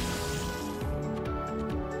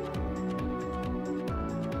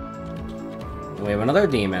 We have another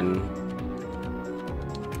demon.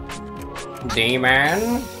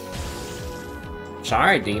 Demon?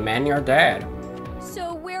 Sorry, demon, you're dead.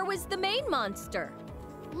 So where was the main monster?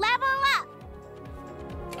 Level up!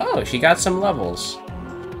 Oh, she got some levels.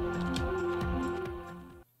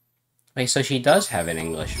 Wait, so she does have an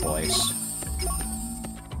English voice.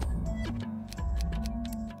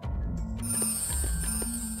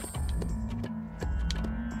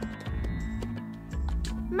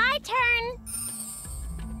 My turn!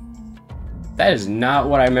 That is not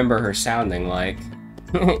what I remember her sounding like.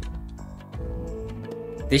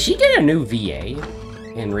 Did she get a new VA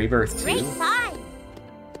in Rebirth 2? Great find!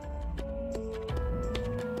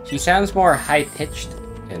 She sounds more high-pitched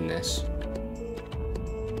in this.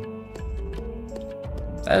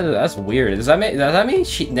 That's weird. Does that mean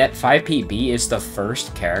Net 5PB is the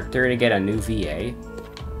first character to get a new VA?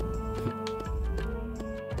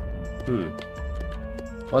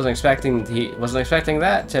 Wasn't expecting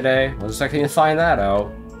that today. Wasn't expecting to find that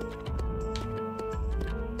out.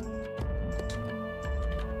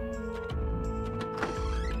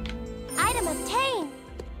 Item obtained!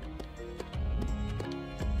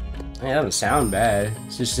 It doesn't sound bad.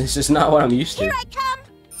 It's just not what I'm used to. Here I come!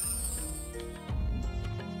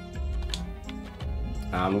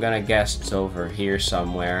 I'm gonna guess it's over here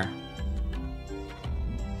somewhere.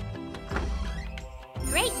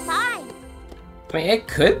 Great find! I mean, it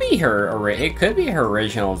could be her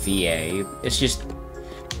original VA. It's just,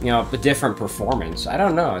 you know, a different performance. I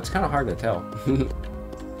don't know. It's kind of hard to tell.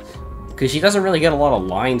 Because she doesn't really get a lot of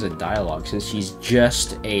lines of dialogue since she's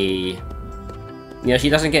just a... You know, she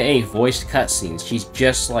doesn't get any voiced cutscenes. She's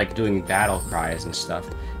just, like, doing battle cries and stuff.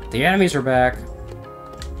 The enemies are back.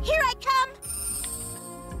 Here I come!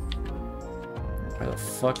 Where the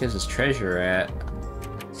fuck is this treasure at?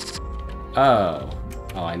 Oh.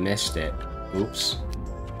 Oh, I missed it. Oops.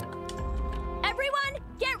 Everyone,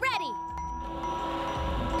 get ready!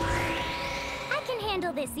 I can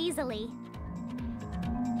handle this easily.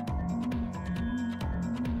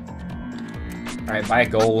 Alright, bye,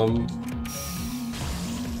 Golem.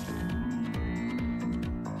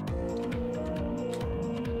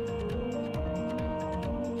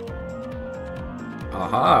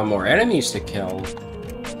 Aha, more enemies to kill.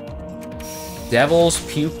 Devil's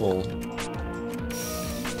Pupil.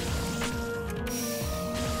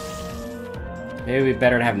 Maybe it'd be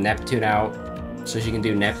better to have Neptune out so she can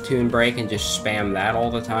do Neptune Break and just spam that all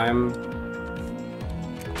the time.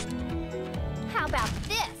 How about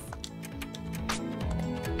this?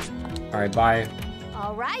 Alright, bye.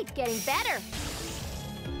 All right, getting better.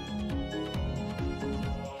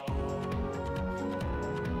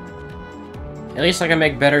 At least I can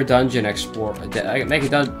make better dungeon I can make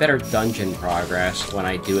better dungeon progress when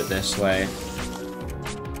I do it this way.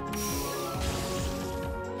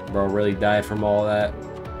 Bro really died from all that.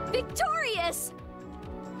 Victorious!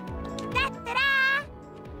 Da-da-da!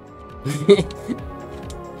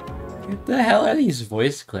 What the hell are these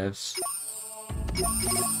voice clips?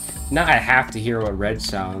 Now I have to hear what Red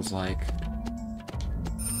sounds like.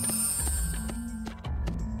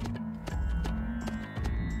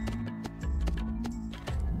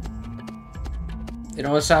 You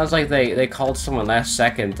know, it sounds like they called someone last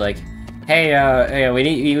second, like, hey, we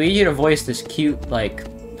need you to voice this cute, like,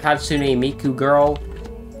 Hatsune Miku girl.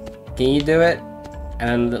 Can you do it?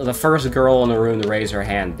 And the first girl in the room to raise her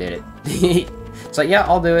hand did it. It's like, yeah,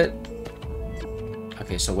 I'll do it.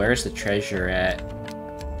 Okay, so where's the treasure at?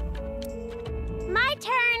 My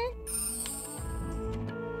turn.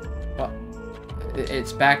 What?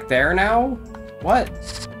 It's back there now? What?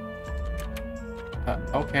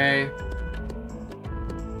 Okay.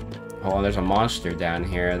 Oh, there's a monster down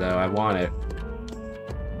here, though. I want it.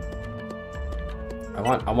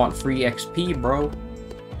 I want free XP, bro.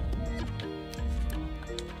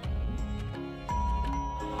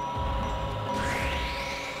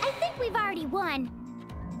 I think we've already won.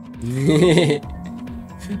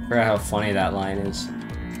 Forgot how funny that line is.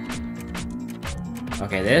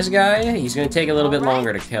 Okay, this guy, he's gonna take a little bit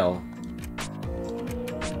longer to kill.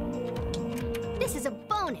 This is a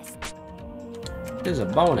bonus. This is a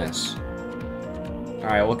bonus.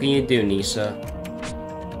 Alright, what can you do, Nisa?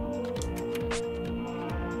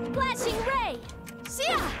 Flashing ray.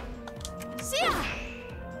 Sia. Sia.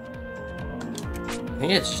 I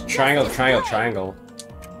think it's triangle, triangle, triangle.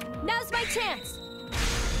 Now's my chance.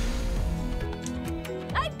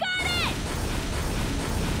 I've got it.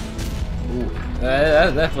 Ooh,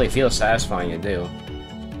 that definitely feels satisfying to do.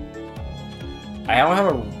 I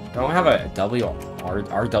don't have a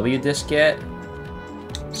RW disc yet,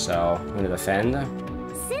 so I'm gonna defend.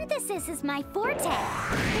 Synthesis is my forte.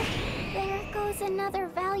 There goes another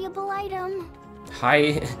valuable item.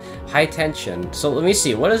 High tension. So let me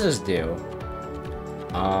see. What does this do?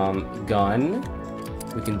 Gun.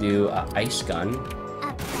 We can do ice gun.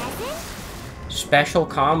 A present? Special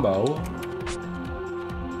combo.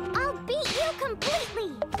 I'll beat you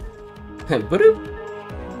completely. Boop.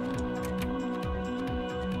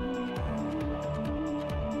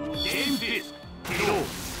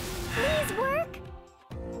 Please work.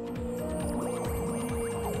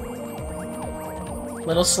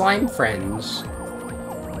 Little slime friends.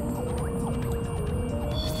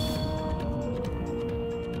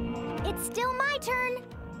 It's still my turn.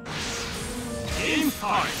 Game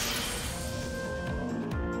time.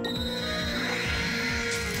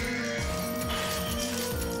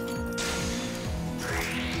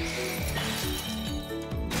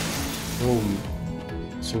 Boom.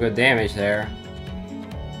 Some good damage there.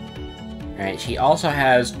 Alright, she also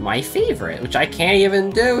has my favorite, which I can't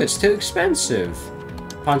even do. It's too expensive.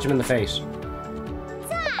 Punch him in the face.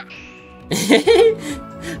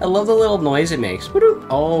 I love the little noise it makes.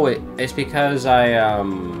 Oh, it's because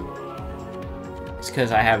it's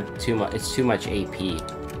because I have too much. It's too much AP.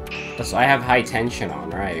 So I have high tension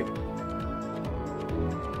on, right?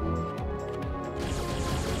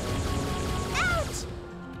 Ouch!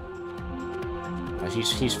 Oh,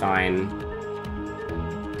 she's fine.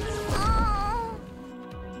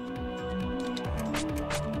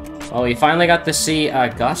 Oh, we finally got to see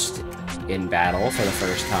Gust in battle for the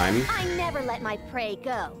first time. I never let my prey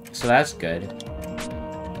go. So that's good.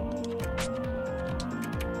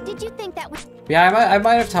 Did you think that was Yeah, I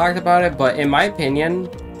might have talked about it, but in my opinion,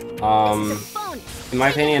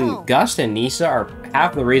 Gust and Nisa are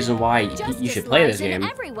half the reason why you should play this game.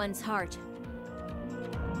 Everyone's heart.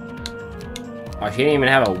 Oh, he didn't even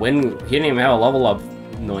have a win. He didn't even have a level up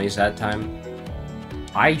noise that time.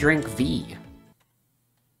 I drink V.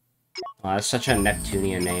 Oh, that's such a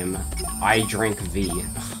Neptunia name. I drink V.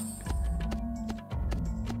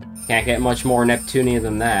 Can't get much more Neptunia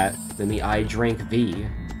than that, than the I drink V.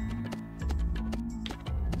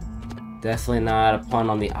 Definitely not a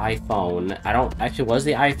pun on the iPhone. I don't... Actually, was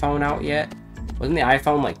the iPhone out yet? Wasn't the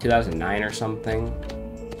iPhone like 2009 or something?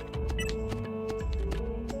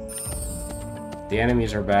 The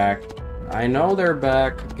enemies are back. I know they're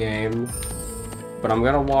back, game. But I'm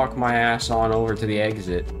gonna walk my ass on over to the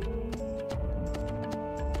exit.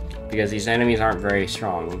 Because these enemies aren't very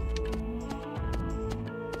strong.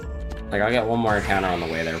 Like, I'll get one more encounter on the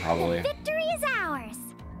way there, probably. victory is ours?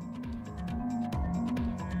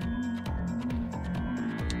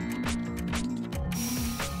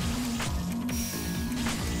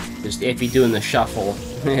 Just Iffy doing the shuffle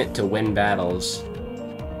to win battles.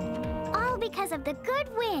 All because of the good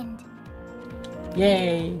wind.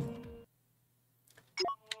 Yay!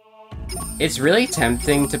 It's really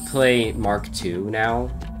tempting to play Mark II now,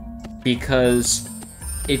 because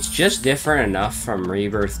it's just different enough from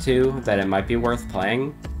Rebirth 2 that it might be worth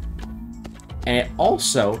playing. And it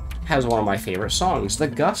also has one of my favorite songs, the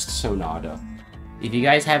Gust Sonata. If you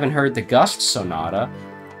guys haven't heard the Gust Sonata,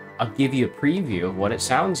 I'll give you a preview of what it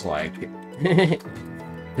sounds like.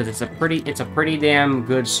 Because it's a pretty damn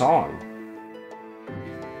good song.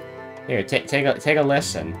 Here, take a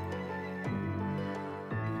listen.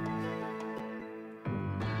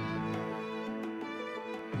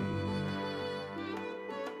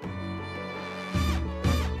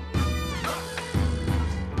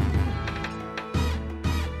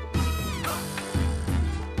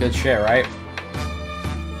 Good shit, right?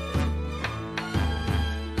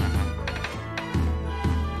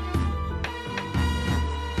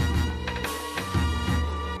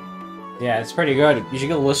 Yeah, it's pretty good. You should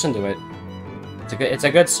go listen to it. It's a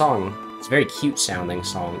good song. It's a very cute sounding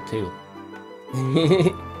song too.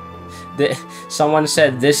 Someone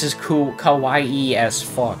said this is cool, kawaii as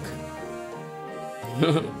fuck.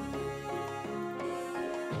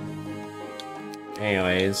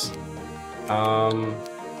 Anyways,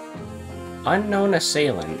 unknown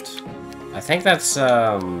assailant. I think that's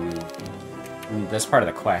part of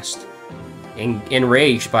the quest.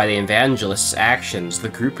 Enraged by the evangelist's actions, the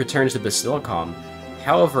group returns to Basilicom.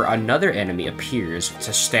 However, another enemy appears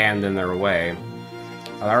to stand in their way.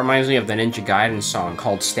 That reminds me of the Ninja Gaiden song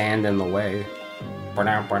called Stand in the Way. Oh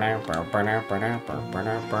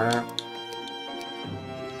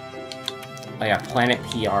yeah, Planet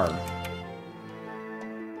PR.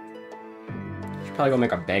 Should probably go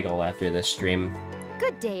make a bagel after this stream.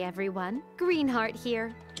 Good day, everyone. Greenheart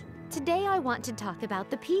here. Today I want to talk about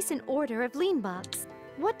the peace and order of Leanbox.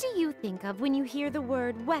 What do you think of when you hear the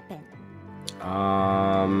word weapon?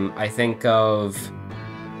 I think of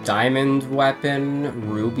diamond weapon,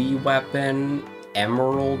 ruby weapon,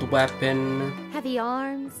 emerald weapon. Heavy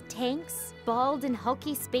arms, tanks, bald and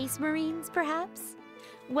hulky space marines, perhaps?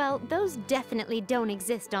 Well, those definitely don't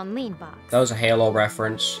exist on Leanbox. That was a Halo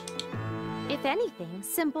reference. If anything,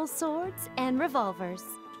 simple swords and revolvers.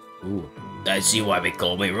 Ooh, I see why they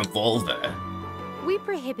call me Revolver. We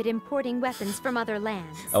prohibit importing weapons from other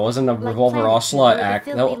lands. That wasn't a like Revolver Ocelot act.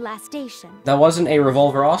 That wasn't a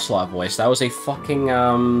Revolver Ocelot voice. That was a fucking,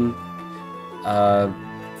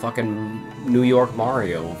 fucking New York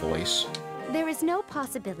Mario voice. There is no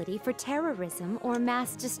possibility for terrorism or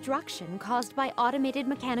mass destruction caused by automated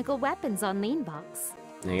mechanical weapons on Leanbox.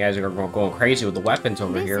 You guys are going crazy with the weapons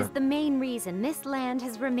over here. This is the main reason this land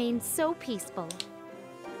has remained so peaceful.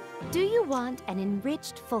 Do you want an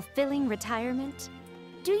enriched, fulfilling retirement?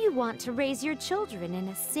 Do you want to raise your children in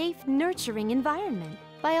a safe, nurturing environment?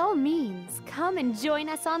 By all means, come and join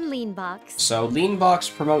us on Leanbox. So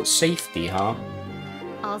Leanbox promotes safety, huh?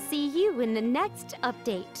 I'll see you in the next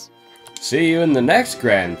update. See you in the next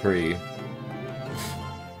Grand Prix.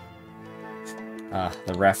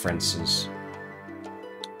 The references.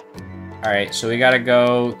 Alright, so we gotta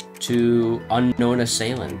go to Unknown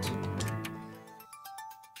Assailant.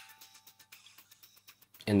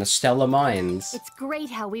 In the Stella Mines. It's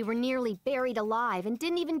great how we were nearly buried alive and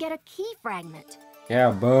didn't even get a key fragment.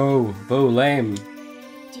 Yeah, boo. Boo, lame.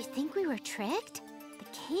 Do you think we were tricked? The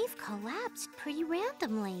cave collapsed pretty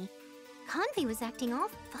randomly. Convy was acting all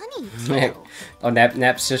funny, too. Oh,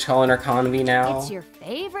 Nep's just calling her Convy now? It's your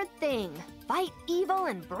favorite thing. Fight evil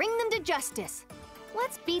and bring them to justice.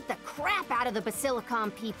 Let's beat the crap out of the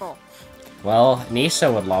Basilicom people. Well, Nisa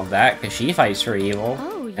would love that, because she fights for evil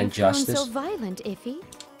and justice. Oh, you've grown so violent, Iffy.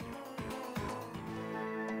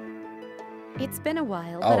 It's been a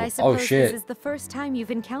while, but I suppose this is the first time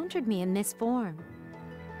you've encountered me in this form.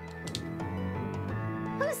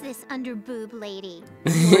 Who's this under-boob lady?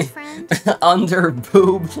 Your friend?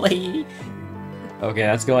 Under-boob lady? Okay,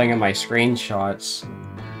 that's going in my screenshots.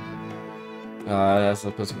 That's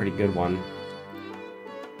a pretty good one.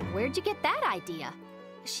 Where'd you get that idea?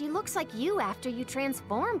 She looks like you after you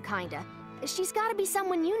transform, kinda. She's gotta be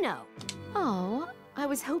someone you know. Oh, I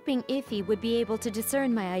was hoping Iffy would be able to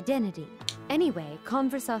discern my identity. Anyway,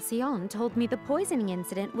 Conversacion told me the poisoning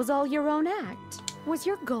incident was all your own act. Was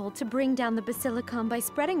your goal to bring down the Basilicom by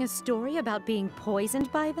spreading a story about being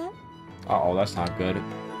poisoned by them? Uh-oh, that's not good.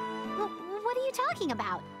 What are you talking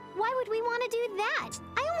about? Why would we want to do that?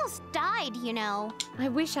 I almost died, you know. I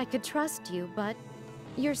wish I could trust you, but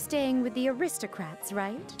you're staying with the aristocrats,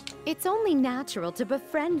 right? It's only natural to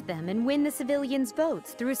befriend them and win the civilians'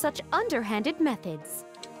 votes through such underhanded methods.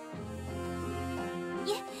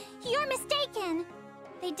 You're mistaken.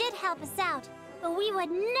 They did help us out, but we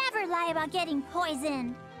would never lie about getting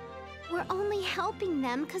poisoned. We're only helping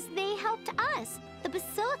them because they helped us. The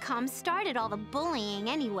Basilicom started all the bullying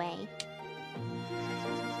anyway.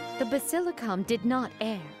 The Basilicom did not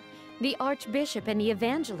err. The Archbishop and the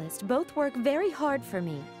Evangelist both work very hard for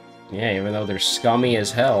me. Yeah, even though they're scummy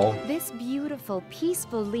as hell. This beautiful,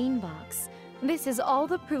 peaceful Leanbox. This is all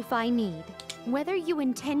the proof I need. Whether you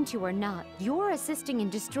intend to or not, you're assisting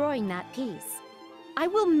in destroying that peace. I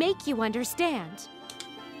will make you understand.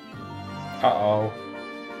 Uh-oh.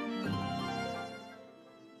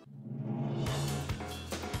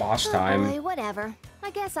 Boss time. Oh boy, whatever.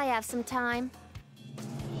 I guess I have some time.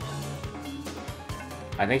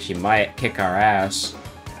 I think she might kick our ass.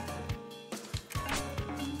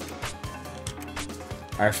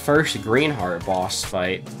 Our first green heart boss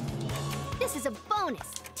fight. This is a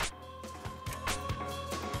bonus.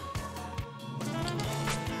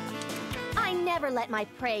 I never let my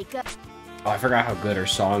prey go. Oh, I forgot how good her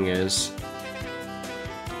song is.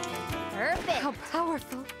 Perfect. How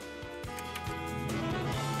powerful.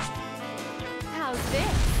 How's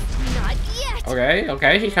this? Not yet. Okay,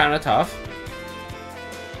 okay, she's kind of tough.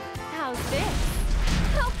 How's this?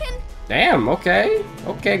 How can... Damn, okay.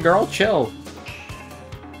 Okay, girl, chill.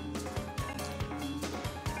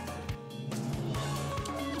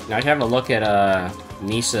 Now I have to look at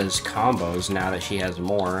Nisa's combos now that she has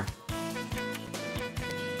more.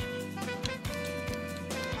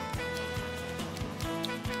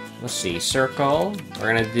 Let's see, circle.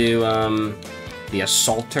 We're gonna do the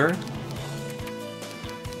assaulter,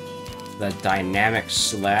 the dynamic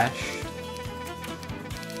slash,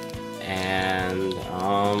 and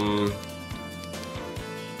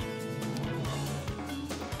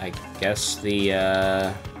I guess the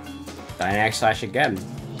dynamic slash again.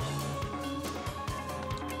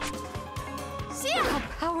 See how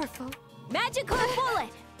Powerful. magical bullet.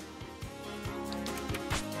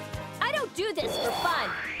 I don't do this for fun.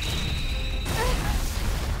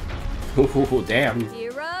 Ooh, damn.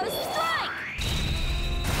 Hero strike.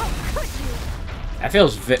 How could you? That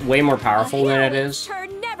feels way more powerful than it Hero's is.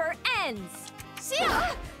 turn never ends. See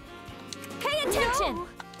ya. Pay attention. No.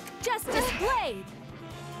 Justice blade.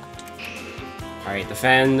 Alright,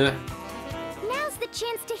 defend. Now's the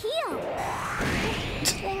chance to heal.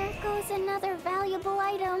 There goes another valuable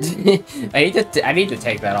item. I need to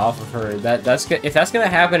take that off of her. That's good. If that's gonna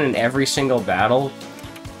happen in every single battle,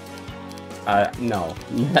 no,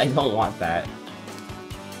 I don't want that.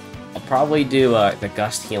 I'll probably do the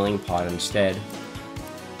Gust Healing Pod instead.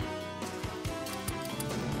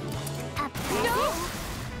 No!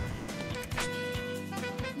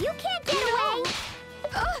 You can't get away!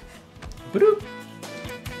 Ba-doop.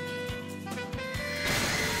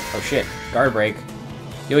 Oh shit, guard break.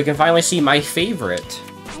 Yeah, we can finally see my favorite.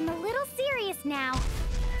 I'm a little serious now.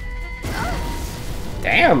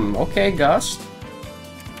 Damn, okay, Gust.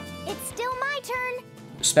 It's still my turn.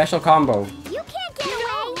 Special combo. You can't get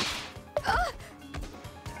away!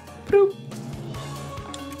 Ba-doop.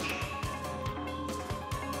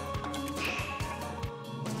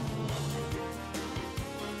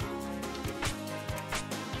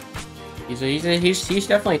 He's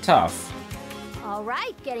definitely tough. All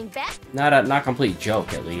right, getting back. Not a complete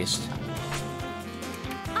joke, at least.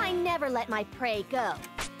 I never let my prey go. All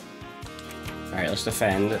right, let's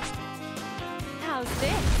defend. How's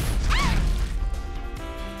this?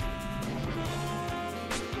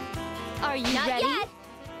 Are you Not ready? yet.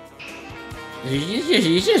 Did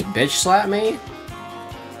you just bitch slap me?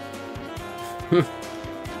 Oh,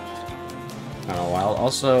 well,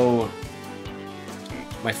 also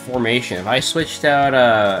my formation. If I switched out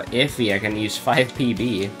Iffy, I can use 5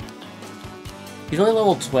 PB. He's only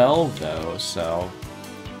level 12 though, so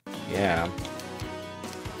yeah.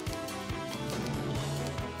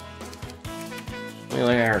 Let me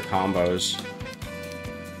look at her combos.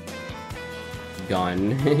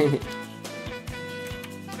 Gun.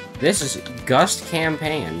 This is Gust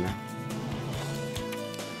Campaign.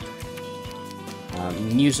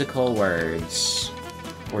 Musical words.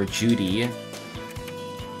 Or Judy.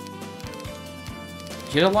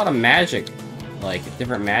 She had a lot of magic. Like,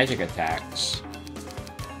 different magic attacks.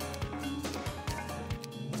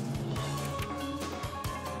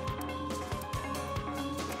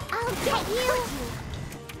 I'll get you!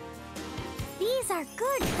 These are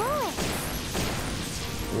good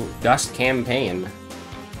bullets. Ooh, Gust Campaign.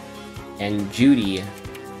 And Judy.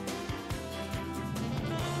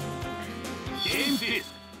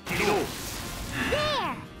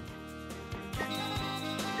 There!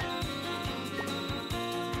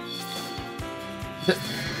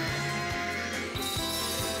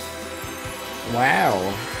 Wow.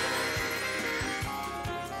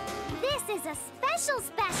 This is a special.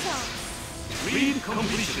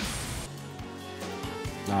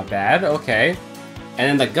 Not bad, okay. And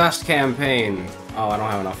then the Gust Campaign. Oh, I don't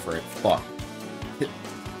have enough for it. Fuck.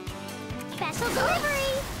 Special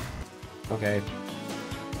delivery! Okay.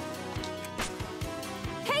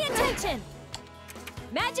 Pay attention.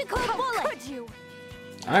 Magical bullet. Could you?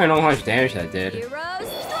 I don't know how much damage that did. Hero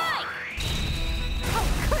strike. How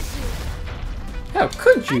could you? How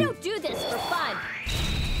could I you? don't do this for fun.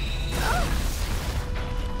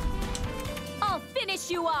 I'll finish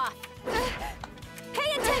you off.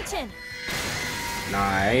 Pay attention.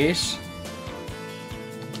 Nice.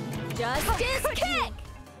 Justice kick.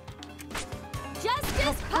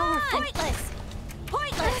 Justice punch. Pointless.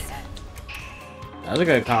 Pointless. That was a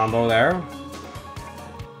good combo there.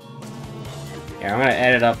 Yeah, I'm gonna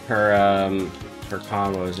edit up her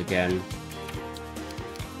combos again.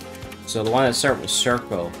 So the one that starts with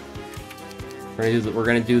circle. We're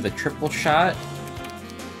gonna do the triple shot,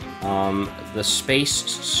 the space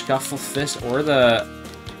scuffle fist, or the...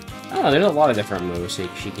 I don't know, there's a lot of different moves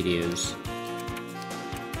she could use.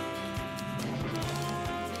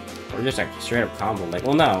 Or just a straight up combo, like,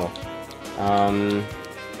 well no.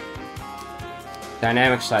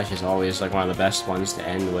 Dynamic Slash is always like one of the best ones to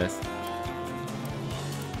end with.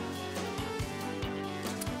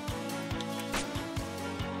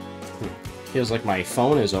 Feels like my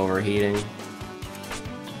phone is overheating.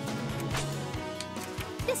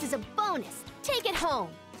 This is a bonus. Take it home.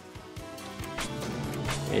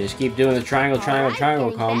 Yeah, just keep doing the triangle, triangle,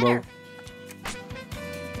 triangle combo. Better.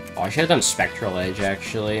 Oh, I should have done Spectral Edge,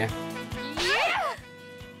 actually. Yeah.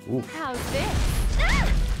 Oof. How's this?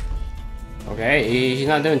 Okay, he's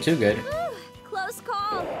not doing too good. Ooh, close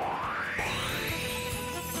call.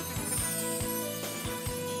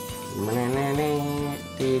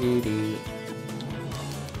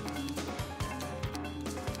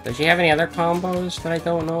 Does she have any other combos that I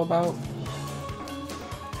don't know about?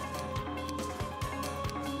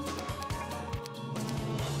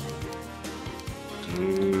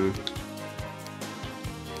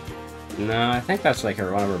 No, I think that's like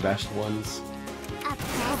one of her best ones. A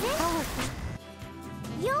present?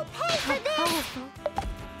 You'll pay for this!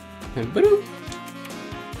 Ba-doop.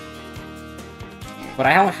 But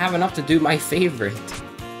I don't have enough to do my favorite.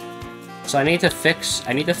 So I need to fix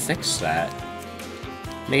that.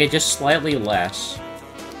 Make it just slightly less.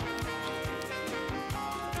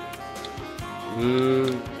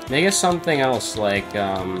 Make it something else like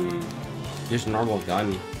just normal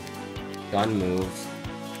gun move.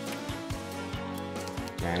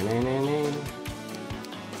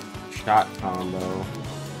 Shot combo.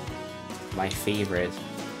 My favorite.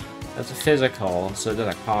 That's a physical, so it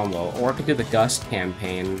does a combo. Or I could do the Gust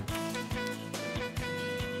campaign.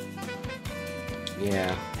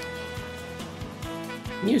 Yeah.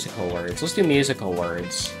 Musical words. Let's do musical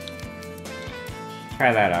words.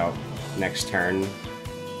 Try that out next turn.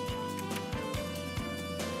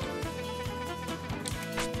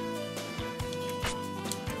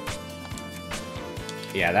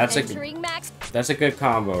 Yeah, that's a good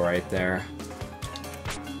combo right there.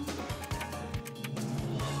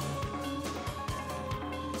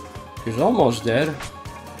 He's almost dead.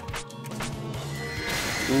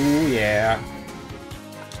 Ooh, yeah.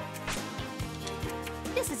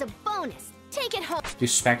 This is a bonus. Take it home. Do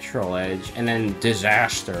Spectral Edge, and then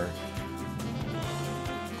Disaster.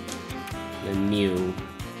 Then Mew. And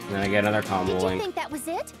then I get another combo Did you link. think that was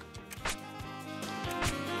it?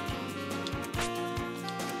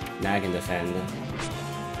 Now I can defend.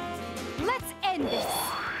 Let's end this.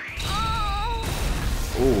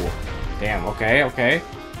 Ooh. Damn, okay, okay.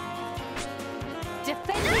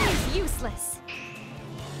 Defending is useless.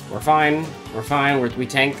 We're fine. We're fine. We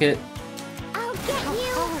tank it. I'll get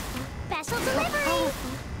you! Special delivery!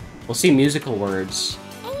 We'll see musical words.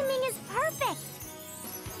 Aiming is perfect!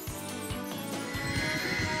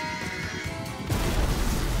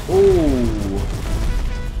 Ooh.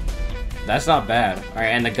 That's not bad.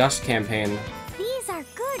 Alright, and the Gust campaign. These are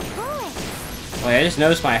good bullets! Wait, I just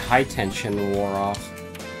noticed my high tension wore off.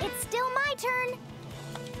 It's still my turn!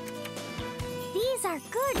 These are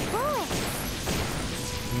good bullets!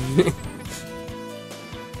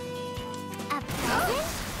 A present?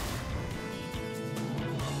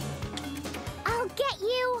 I'll get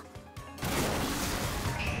you!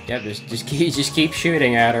 Yep, just keep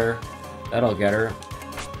shooting at her. That'll get her.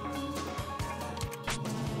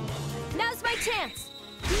 Now's my chance.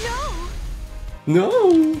 No!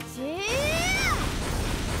 Yeah!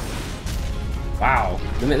 Wow.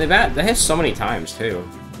 That hits so many times, too.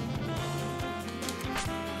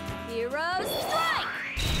 Hero strike.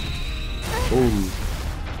 Boom.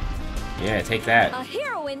 Yeah, take that. A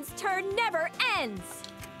heroine's turn never ends.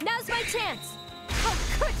 Now's my chance. How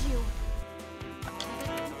could you?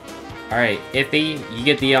 Alright, Iffy, you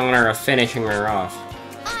get the honor of finishing her off.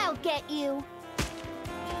 I'll get you!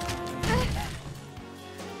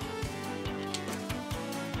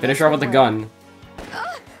 Finish her off with the gun.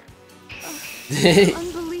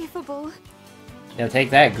 Unbelievable. Yeah, take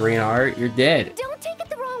that, Green Heart. You're dead. Don't take it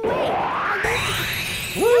the wrong way!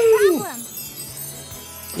 Woo! No problem!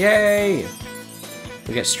 Yay!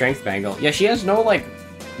 We get Strength Bangle. Yeah, she has no, like,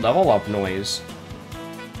 level up noise.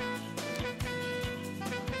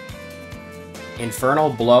 Infernal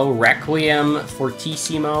Blow, Requiem,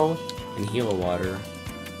 Fortissimo, and Heal Water.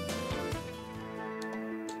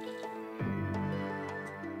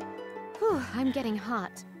 Whew, I'm getting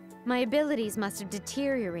hot. My abilities must have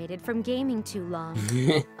deteriorated from gaming too long.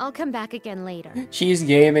 I'll come back again later. She's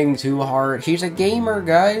gaming too hard. She's a gamer,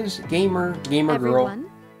 guys. Gamer girl.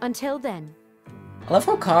 Everyone, until then. I love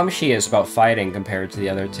how calm she is about fighting compared to the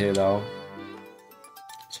other two, though.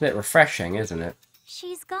 It's a bit refreshing, isn't it?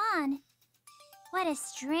 She's gone. What a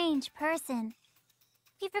strange person.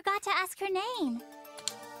 We forgot to ask her name.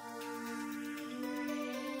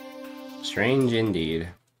 Strange indeed.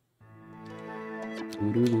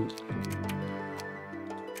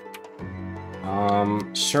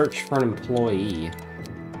 Search for an employee.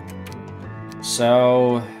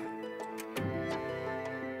 So...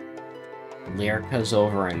 Lyrica's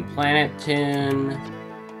over in Planet Toon,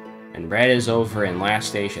 and Red is over in Last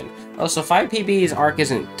Station. Oh, so 5PB's arc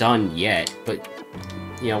isn't done yet, but,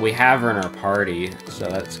 you know, we have her in our party, so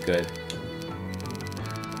that's good.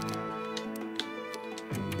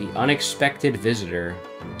 The Unexpected Visitor.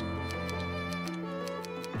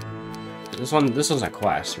 This one's a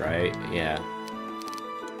quest, right? Yeah.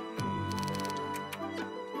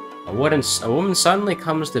 A woman suddenly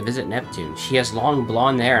comes to visit Neptune. She has long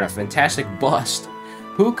blonde hair and a fantastic bust.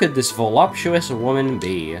 Who could this voluptuous woman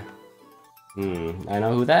be? I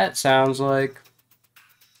know who that sounds like.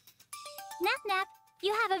 Nap,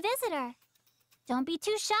 you have a visitor. Don't be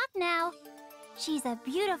too shocked now. She's a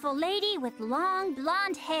beautiful lady with long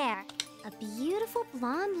blonde hair. A beautiful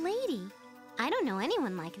blonde lady. I don't know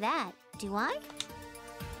anyone like that, do I?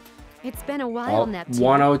 It's been a while, Neptune.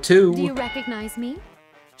 102. Do you recognize me?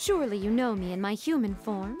 Surely you know me in my human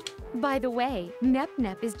form. By the way, Nep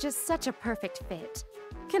is just such a perfect fit.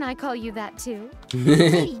 Can I call you that too?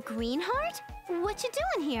 Lady Greenheart? What you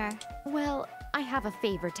doing here? Well, I have a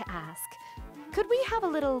favor to ask. Could we have a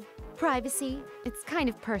little privacy? It's kind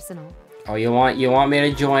of personal. Oh, you want me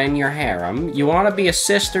to join your harem? You want to be a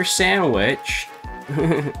sister sandwich?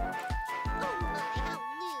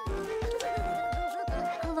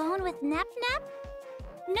 Alone with Nep?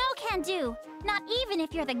 No can do. Not even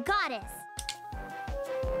if you're the goddess.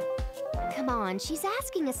 Come on, she's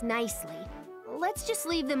asking us nicely. Let's just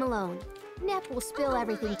leave them alone. Nep will spill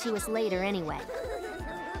everything to us later anyway.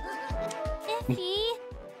 Iffy,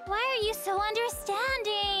 why are you so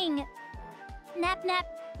understanding? Nep,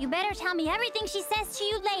 you better tell me everything she says to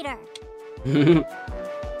you later.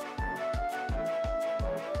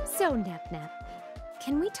 So, Nep,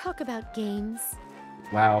 can we talk about games?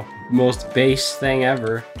 Wow, most base thing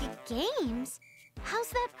ever. Games? How's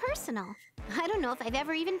that personal? I don't know if I've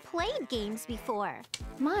ever even played games before.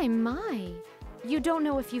 My. You don't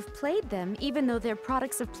know if you've played them, even though they're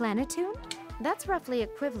products of Planetoon? That's roughly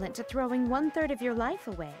equivalent to throwing 1/3 of your life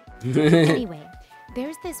away. Anyway,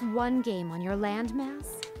 there's this one game on your landmass.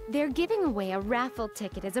 They're giving away a raffle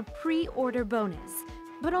ticket as a pre-order bonus,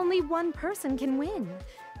 but only one person can win.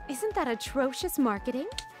 Isn't that atrocious marketing?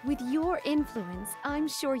 With your influence, I'm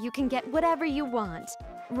sure you can get whatever you want.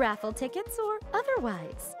 Raffle tickets or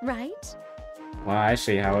otherwise, right? Well, I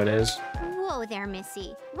see how it is. Whoa there,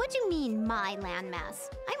 Missy. What do you mean, my landmass?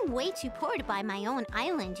 I'm way too poor to buy my own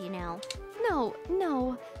island, you know.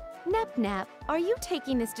 No. Nep, are you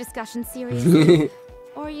taking this discussion seriously?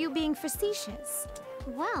 Or are you being facetious?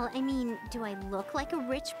 Well, I mean, do I look like a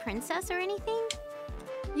rich princess or anything?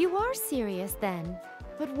 You are serious then.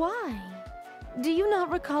 But why? Do you not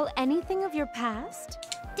recall anything of your past?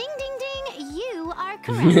 Ding, ding, ding! You are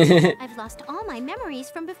correct. I've lost all my memories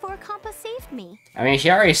from before Compa saved me. I mean, she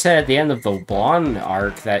already said at the end of the Blonde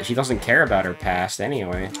arc that she doesn't care about her past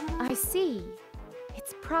anyway. I see.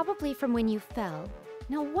 It's probably from when you fell.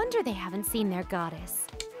 No wonder they haven't seen their goddess.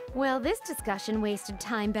 Well, this discussion wasted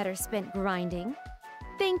time better spent grinding.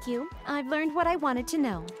 Thank you. I've learned what I wanted to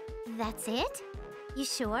know. That's it? You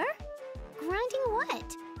sure? Grinding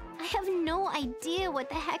what? I have no idea what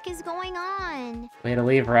the heck is going on. Way to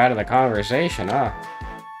leave her out of the conversation, huh?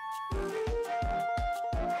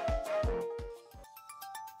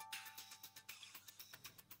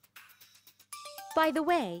 By the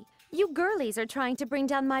way, you girlies are trying to bring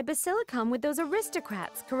down my Basilicom with those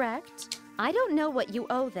aristocrats, correct? I don't know what you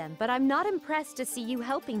owe them, but I'm not impressed to see you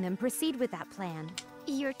helping them proceed with that plan.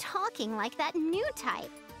 You're talking like that new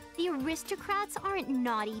type. The aristocrats aren't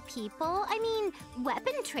naughty people. I mean,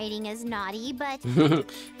 weapon trading is naughty, but...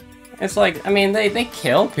 It's like, I mean, they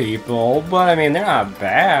kill people, but I mean, they're not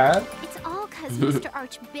bad. It's all because Mr.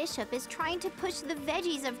 Archbishop is trying to push the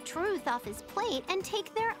veggies of truth off his plate and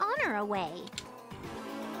take their honor away.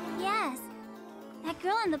 Yes. That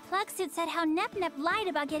girl in the plug suit said how Nep lied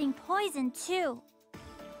about getting poisoned, too.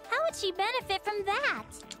 How would she benefit from that?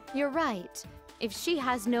 You're right. If she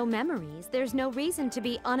has no memories, there's no reason to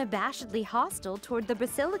be unabashedly hostile toward the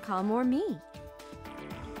Basilicom or me.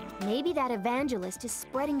 Maybe that evangelist is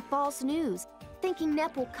spreading false news, thinking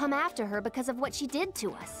Nep will come after her because of what she did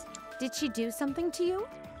to us. Did she do something to you?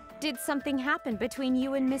 Did something happen between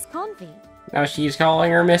you and Miss Convy? Now she's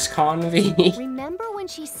calling her Miss Convy. Remember when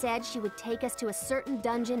she said she would take us to a certain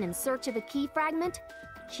dungeon in search of a key fragment?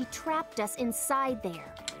 She trapped us inside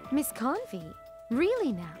there. Miss Convy?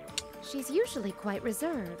 Really now? She's usually quite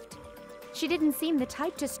reserved. She didn't seem the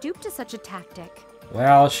type to stoop to such a tactic.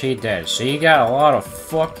 Well, she did. So you got a lot of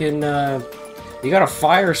fucking, you gotta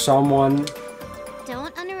fire someone.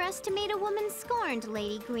 Don't underestimate a woman scorned,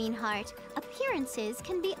 Lady Greenheart. Appearances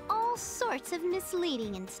can be all sorts of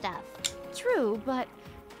misleading and stuff. True, but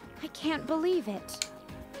I can't believe it.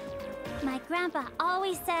 My grandpa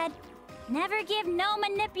always said, never give no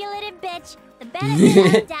manipulative bitch the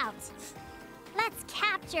benefit of doubt. Let's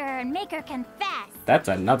capture her and make her confess. That's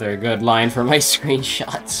another good line for my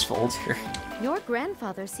screenshots folder. Your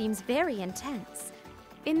grandfather seems very intense.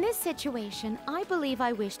 In this situation, I believe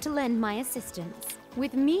I wish to lend my assistance.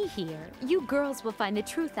 With me here, you girls will find the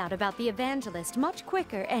truth out about the evangelist much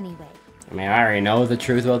quicker anyway. I mean, I already know the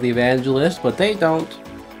truth about the evangelist, but they don't.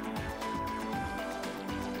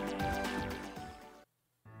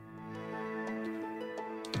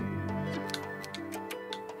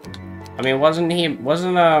 I mean, wasn't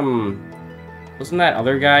that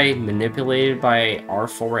other guy manipulated by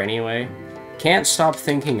R4 anyway? Can't stop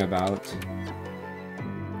thinking about.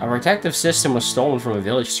 A protective system was stolen from a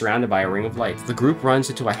village surrounded by a ring of light. The group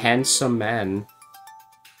runs into a handsome man.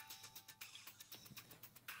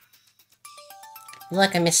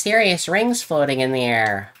 Look, a mysterious ring's floating in the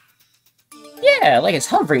air. Yeah, like it's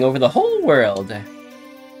hovering over the whole world.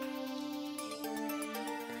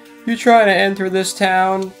 You trying to enter this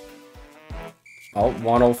town? Oh,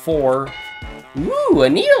 104. Ooh, a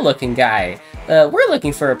neat-looking guy. We're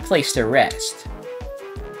looking for a place to rest.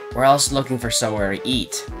 We're also looking for somewhere to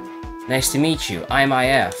eat. Nice to meet you. I'm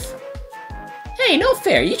IF. Hey, no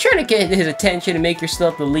fair. You trying to get his attention and make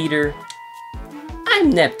yourself the leader? I'm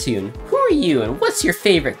Neptune. Who are you, and what's your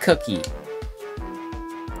favorite cookie?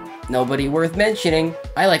 Nobody worth mentioning.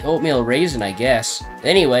 I like oatmeal raisin, I guess.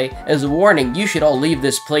 Anyway, as a warning, you should all leave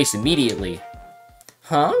this place immediately.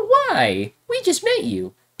 Huh? Why? We just met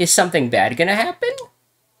you. Is something bad gonna happen?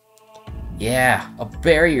 Yeah, a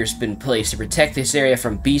barrier's been placed to protect this area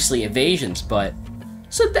from beastly invasions, but...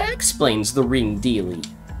 So that explains the ring dealie.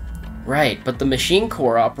 Right, but the machine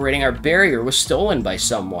core operating our barrier was stolen by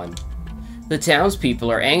someone. The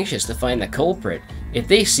townspeople are anxious to find the culprit. If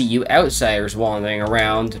they see you outsiders wandering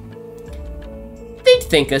around, they'd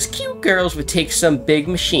think us cute girls would take some big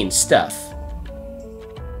machine stuff.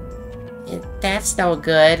 That's no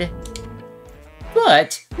good.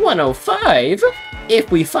 But, 105,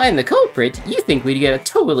 if we find the culprit, you think we'd get a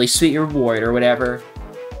totally sweet reward or whatever.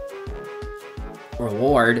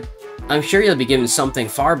 Reward? I'm sure you'll be given something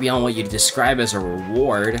far beyond what you'd describe as a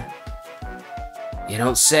reward. You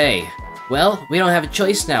don't say. Well, we don't have a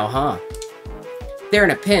choice now, huh? They're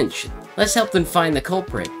in a pinch. Let's help them find the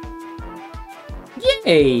culprit.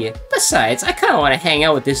 Yay! Besides, I kinda wanna hang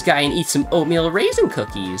out with this guy and eat some oatmeal raisin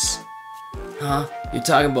cookies. Huh? You're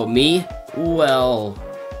talking about me? Well...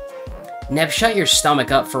 Neb, shut your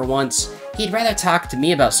stomach up for once. He'd rather talk to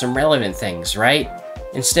me about some relevant things, right?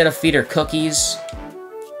 Instead of feed her cookies.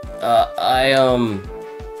 Hey,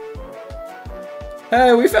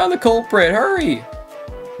 we found the culprit, hurry!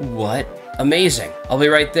 What? Amazing. I'll be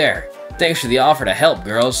right there. Thanks for the offer to help,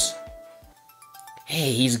 girls.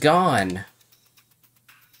 Hey, he's gone.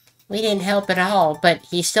 We didn't help at all, but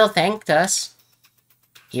he still thanked us.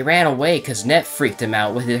 He ran away because Net freaked him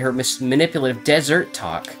out with her manipulative desert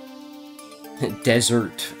talk.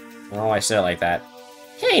 Desert. I don't know why I said it like that.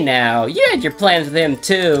 Hey now, you had your plans with him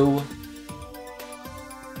too.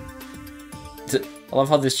 I love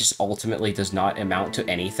how this just ultimately does not amount to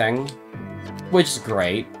anything. Which is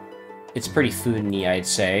great. It's pretty foodie, I'd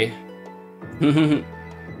say.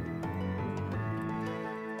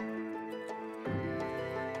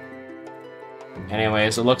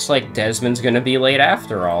 Anyways, it looks like Desmond's gonna be late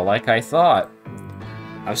after all, like I thought.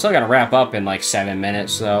 I'm still gonna wrap up in like 7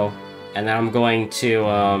 minutes, though. And then I'm going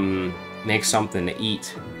to, make something to eat.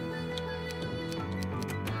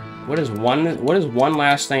 What is one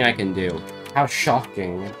last thing I can do? How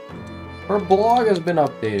shocking. Her blog has been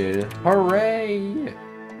updated. Hooray!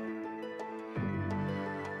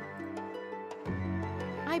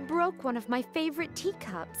 I broke one of my favorite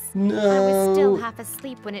teacups. No. I was still half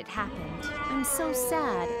asleep when it happened. I'm so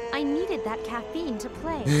sad. I needed that caffeine to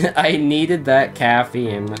play. I needed that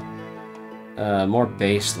caffeine. More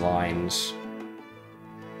bass lines.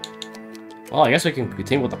 Well, I guess we can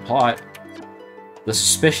continue with the plot. The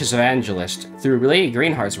suspicious evangelist. Through Lady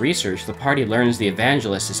Greenheart's research, the party learns the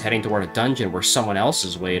evangelist is heading toward a dungeon where someone else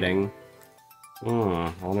is waiting.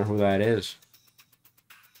 I wonder who that is.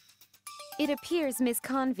 It appears Miss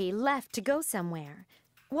Convy left to go somewhere.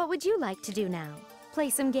 What would you like to do now? Play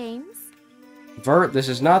some games? Vert, this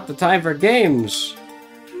is not the time for games!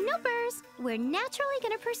 Nopers! We're naturally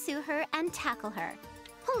gonna pursue her and tackle her.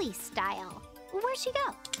 Police style. Where'd she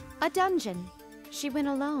go? A dungeon. She went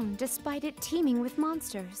alone, despite it teeming with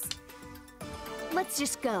monsters. Let's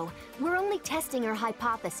just go. We're only testing her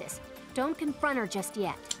hypothesis. Don't confront her just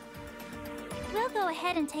yet. We'll go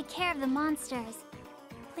ahead and take care of the monsters.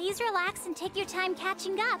 Please relax and take your time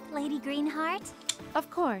catching up, Lady Greenheart. Of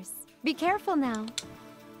course. Be careful now.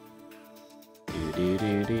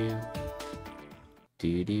 Do-do-do-do.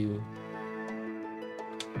 Do-do.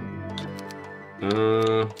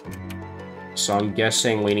 So I'm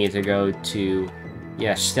guessing we need to go to...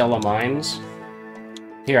 Yeah, Stella Mines.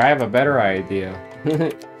 Here, I have a better idea.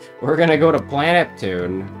 We're gonna go to Planet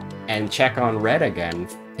Neptune and check on Red again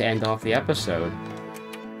to end off the episode.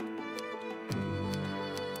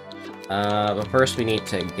 But first we need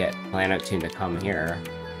to get Planet Neptune to come here.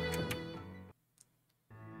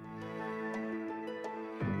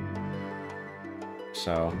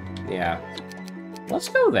 So, yeah. Let's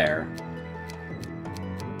go there.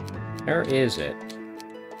 Where is it?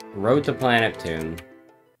 Road to Planet Neptune.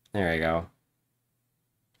 There we go.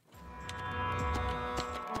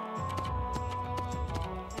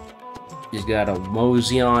 Just gotta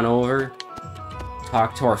mosey on over.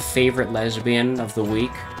 Talk to our favorite lesbian of the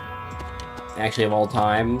week. Actually, of all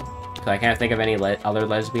time. Because I can't think of any other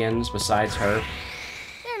lesbians besides her.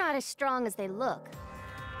 They're not as strong as they look.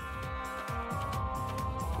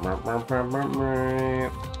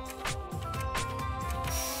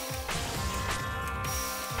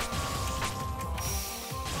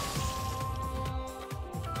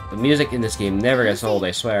 The music in this game never gets old,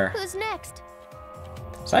 I swear. Who's next?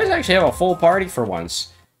 So I actually have a full party for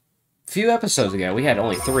once. A few episodes ago, we had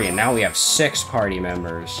only 3, and now we have 6 party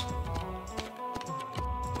members.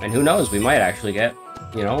 And who knows, we might actually get,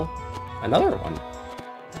 you know, another one.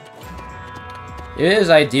 It is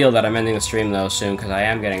ideal that I'm ending the stream, though, soon, because I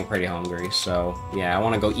am getting pretty hungry, so... Yeah, I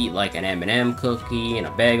want to go eat, like, an M&M cookie and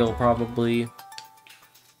a bagel, probably.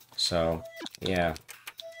 So, yeah.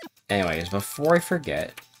 Anyways, before I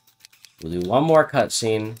forget, we'll do one more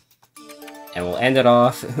cutscene, and we'll end it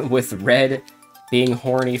off with Red being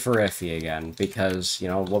horny for Iffy again, because, you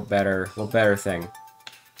know, what better thing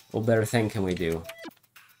can we do?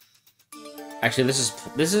 Actually, this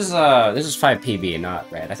is 5PB, not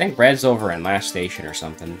Red. I think Red's over in Last Station or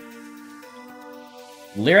something.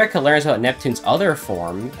 Lyrica learns about Neptune's other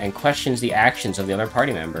form and questions the actions of the other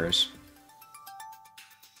party members.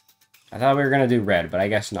 I thought we were gonna do Red, but I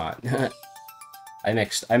guess not. I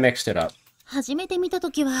mixed it up. 初めて見た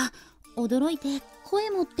ときは驚いて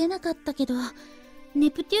声も出なかったけど、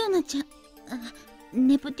ネプテュー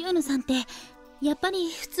ヌさんってやっぱ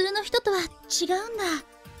り普通の人とは違うんだ。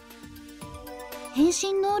変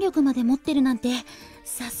身能力まで持ってるなんて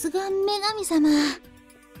さすが女神様。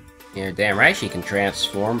 You're damn right she can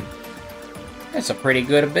transform. That's a pretty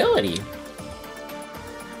good ability.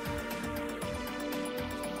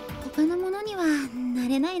 他のものにはな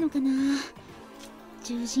れないのかな。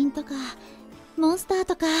獣人とかモンスター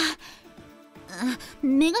とか。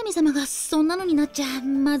女神様がそんなのになっちゃ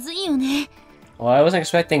まずいよね。 Well, I wasn't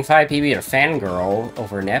expecting 5PB to fangirl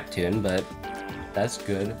over Neptune, but that's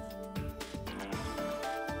good.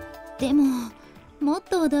 でももっ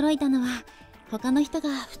と驚いたのは他の人が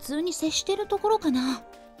普通に接してるところかな。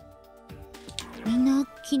みんな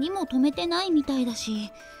気にも留めてないみたいだ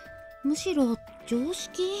し、むしろ常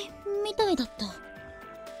識みたいだった。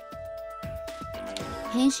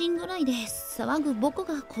変身ぐらいで騒ぐ僕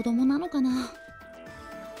が子供なのかな。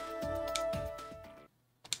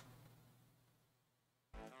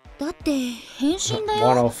だって変身だ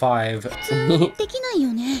よ。105. 普通できない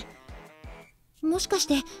よね。もしかし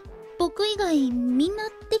て僕以外みんな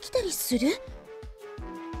できたりする？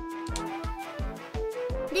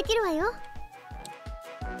できるわよ。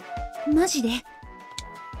マジで？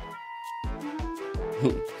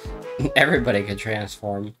 Everybody can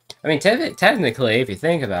transform. I mean, technically, if you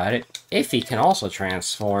think about it, Iffy can also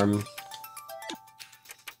transform.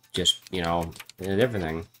 Just, you know, in a different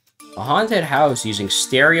thing. A haunted house using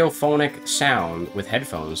stereophonic sound with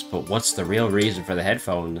headphones, but what's the real reason for the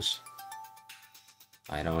headphones?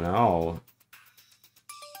 I don't know.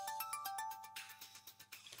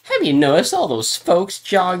 Have you noticed all those folks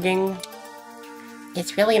jogging?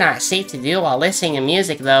 It's really not safe to do while listening to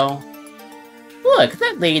music, though. Look,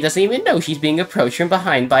 that lady doesn't even know she's being approached from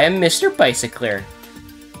behind by a Mr. Bicycler.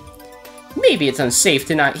 Maybe it's unsafe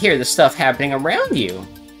to not hear the stuff happening around you.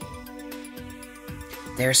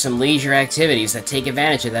 There are some leisure activities that take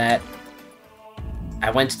advantage of that.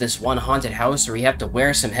 I went to this one haunted house where you have to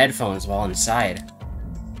wear some headphones while inside.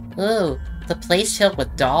 Ooh, the place filled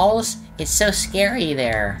with dolls? It's so scary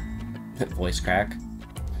there. Voice crack.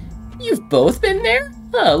 You've both been there?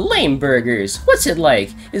 Oh, lame burgers. What's it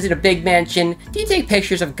like? Is it a big mansion? Do you take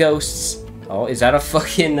pictures of ghosts? Oh, is that a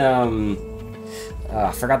fucking,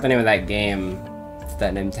 I forgot the name of that game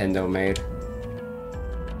that Nintendo made.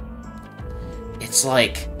 It's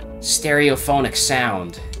like stereophonic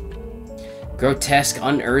sound. Grotesque,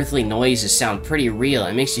 unearthly noises sound pretty real.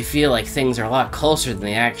 It makes you feel like things are a lot closer than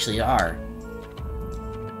they actually are.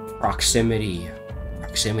 Proximity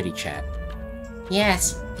chat.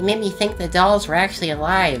 Yes, it made me think the dolls were actually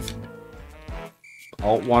alive.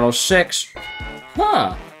 Alt 106.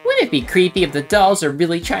 Huh, wouldn't it be creepy if the dolls are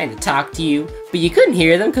really trying to talk to you, but you couldn't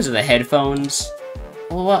hear them because of the headphones?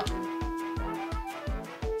 What?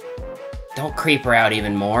 Don't creep her out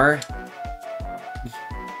even more.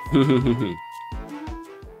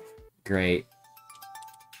 Great.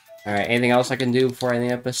 Alright, anything else I can do before I end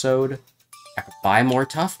the episode? I could buy more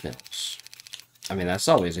tough mills. I mean, that's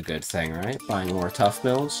always a good thing, right? Buying more tough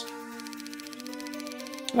mills.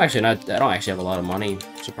 I'm actually not, I don't actually have a lot of money,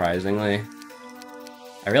 surprisingly.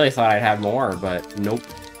 I really thought I'd have more, but nope.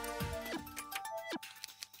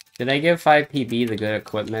 Did I give 5PB the good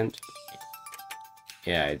equipment?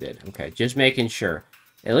 Yeah, I did. Okay, just making sure.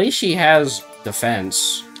 At least she has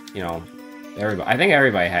defense, you know. Everybody, I think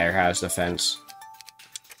everybody here has defense.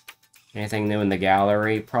 Anything new in the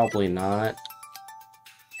gallery? Probably not.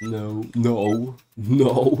 No.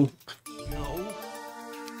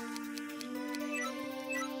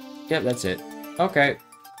 Yep, that's it. Okay.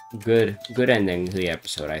 Good ending to the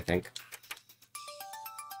episode, I think.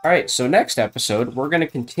 Alright, so next episode, we're gonna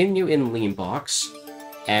continue in Leanbox.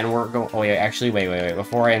 And we're going... Oh, yeah, actually, wait.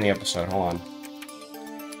 Before I end the episode, hold on.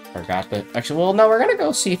 Forgot that... Actually, well, no, we're gonna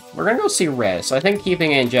go see Rez. So I think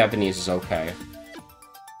keeping it in Japanese is okay.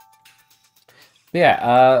 But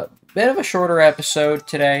yeah, bit of a shorter episode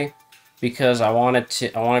today. Because I wanna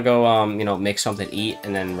go, you know, make something to eat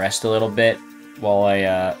and then rest a little bit. While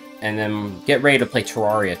I, and then get ready to play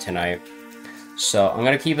Terraria tonight. So, I'm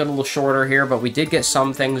gonna keep it a little shorter here, but we did get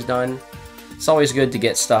some things done. It's always good to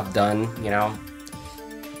get stuff done, you know?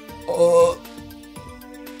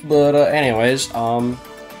 But, anyways,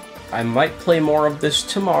 I might play more of this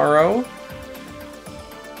tomorrow.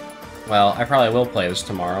 Well, I probably will play this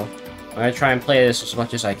tomorrow. I'm gonna try and play this as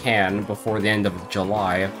much as I can before the end of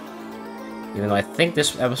July. Even though I think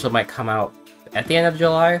this episode might come out at the end of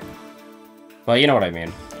July. But you know what I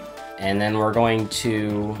mean. And then we're going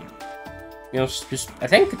to... You know, just... I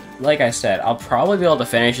think, like I said, I'll probably be able to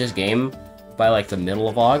finish this game by, like, the middle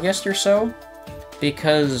of August or so.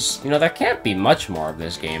 Because, you know, there can't be much more of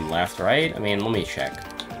this game left, right? I mean, let me check.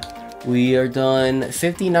 We are done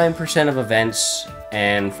 59% of events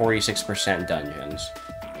and 46% dungeons.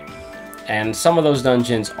 And some of those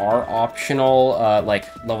dungeons are optional, like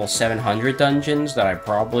level 700 dungeons that I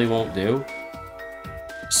probably won't do.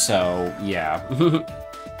 So, yeah.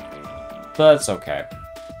 But it's okay.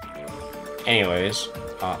 Anyways,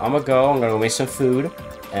 I'm gonna go make some food,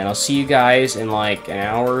 and I'll see you guys in like an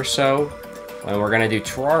hour or so when we're gonna do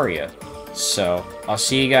Terraria. So, I'll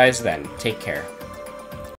see you guys then. Take care.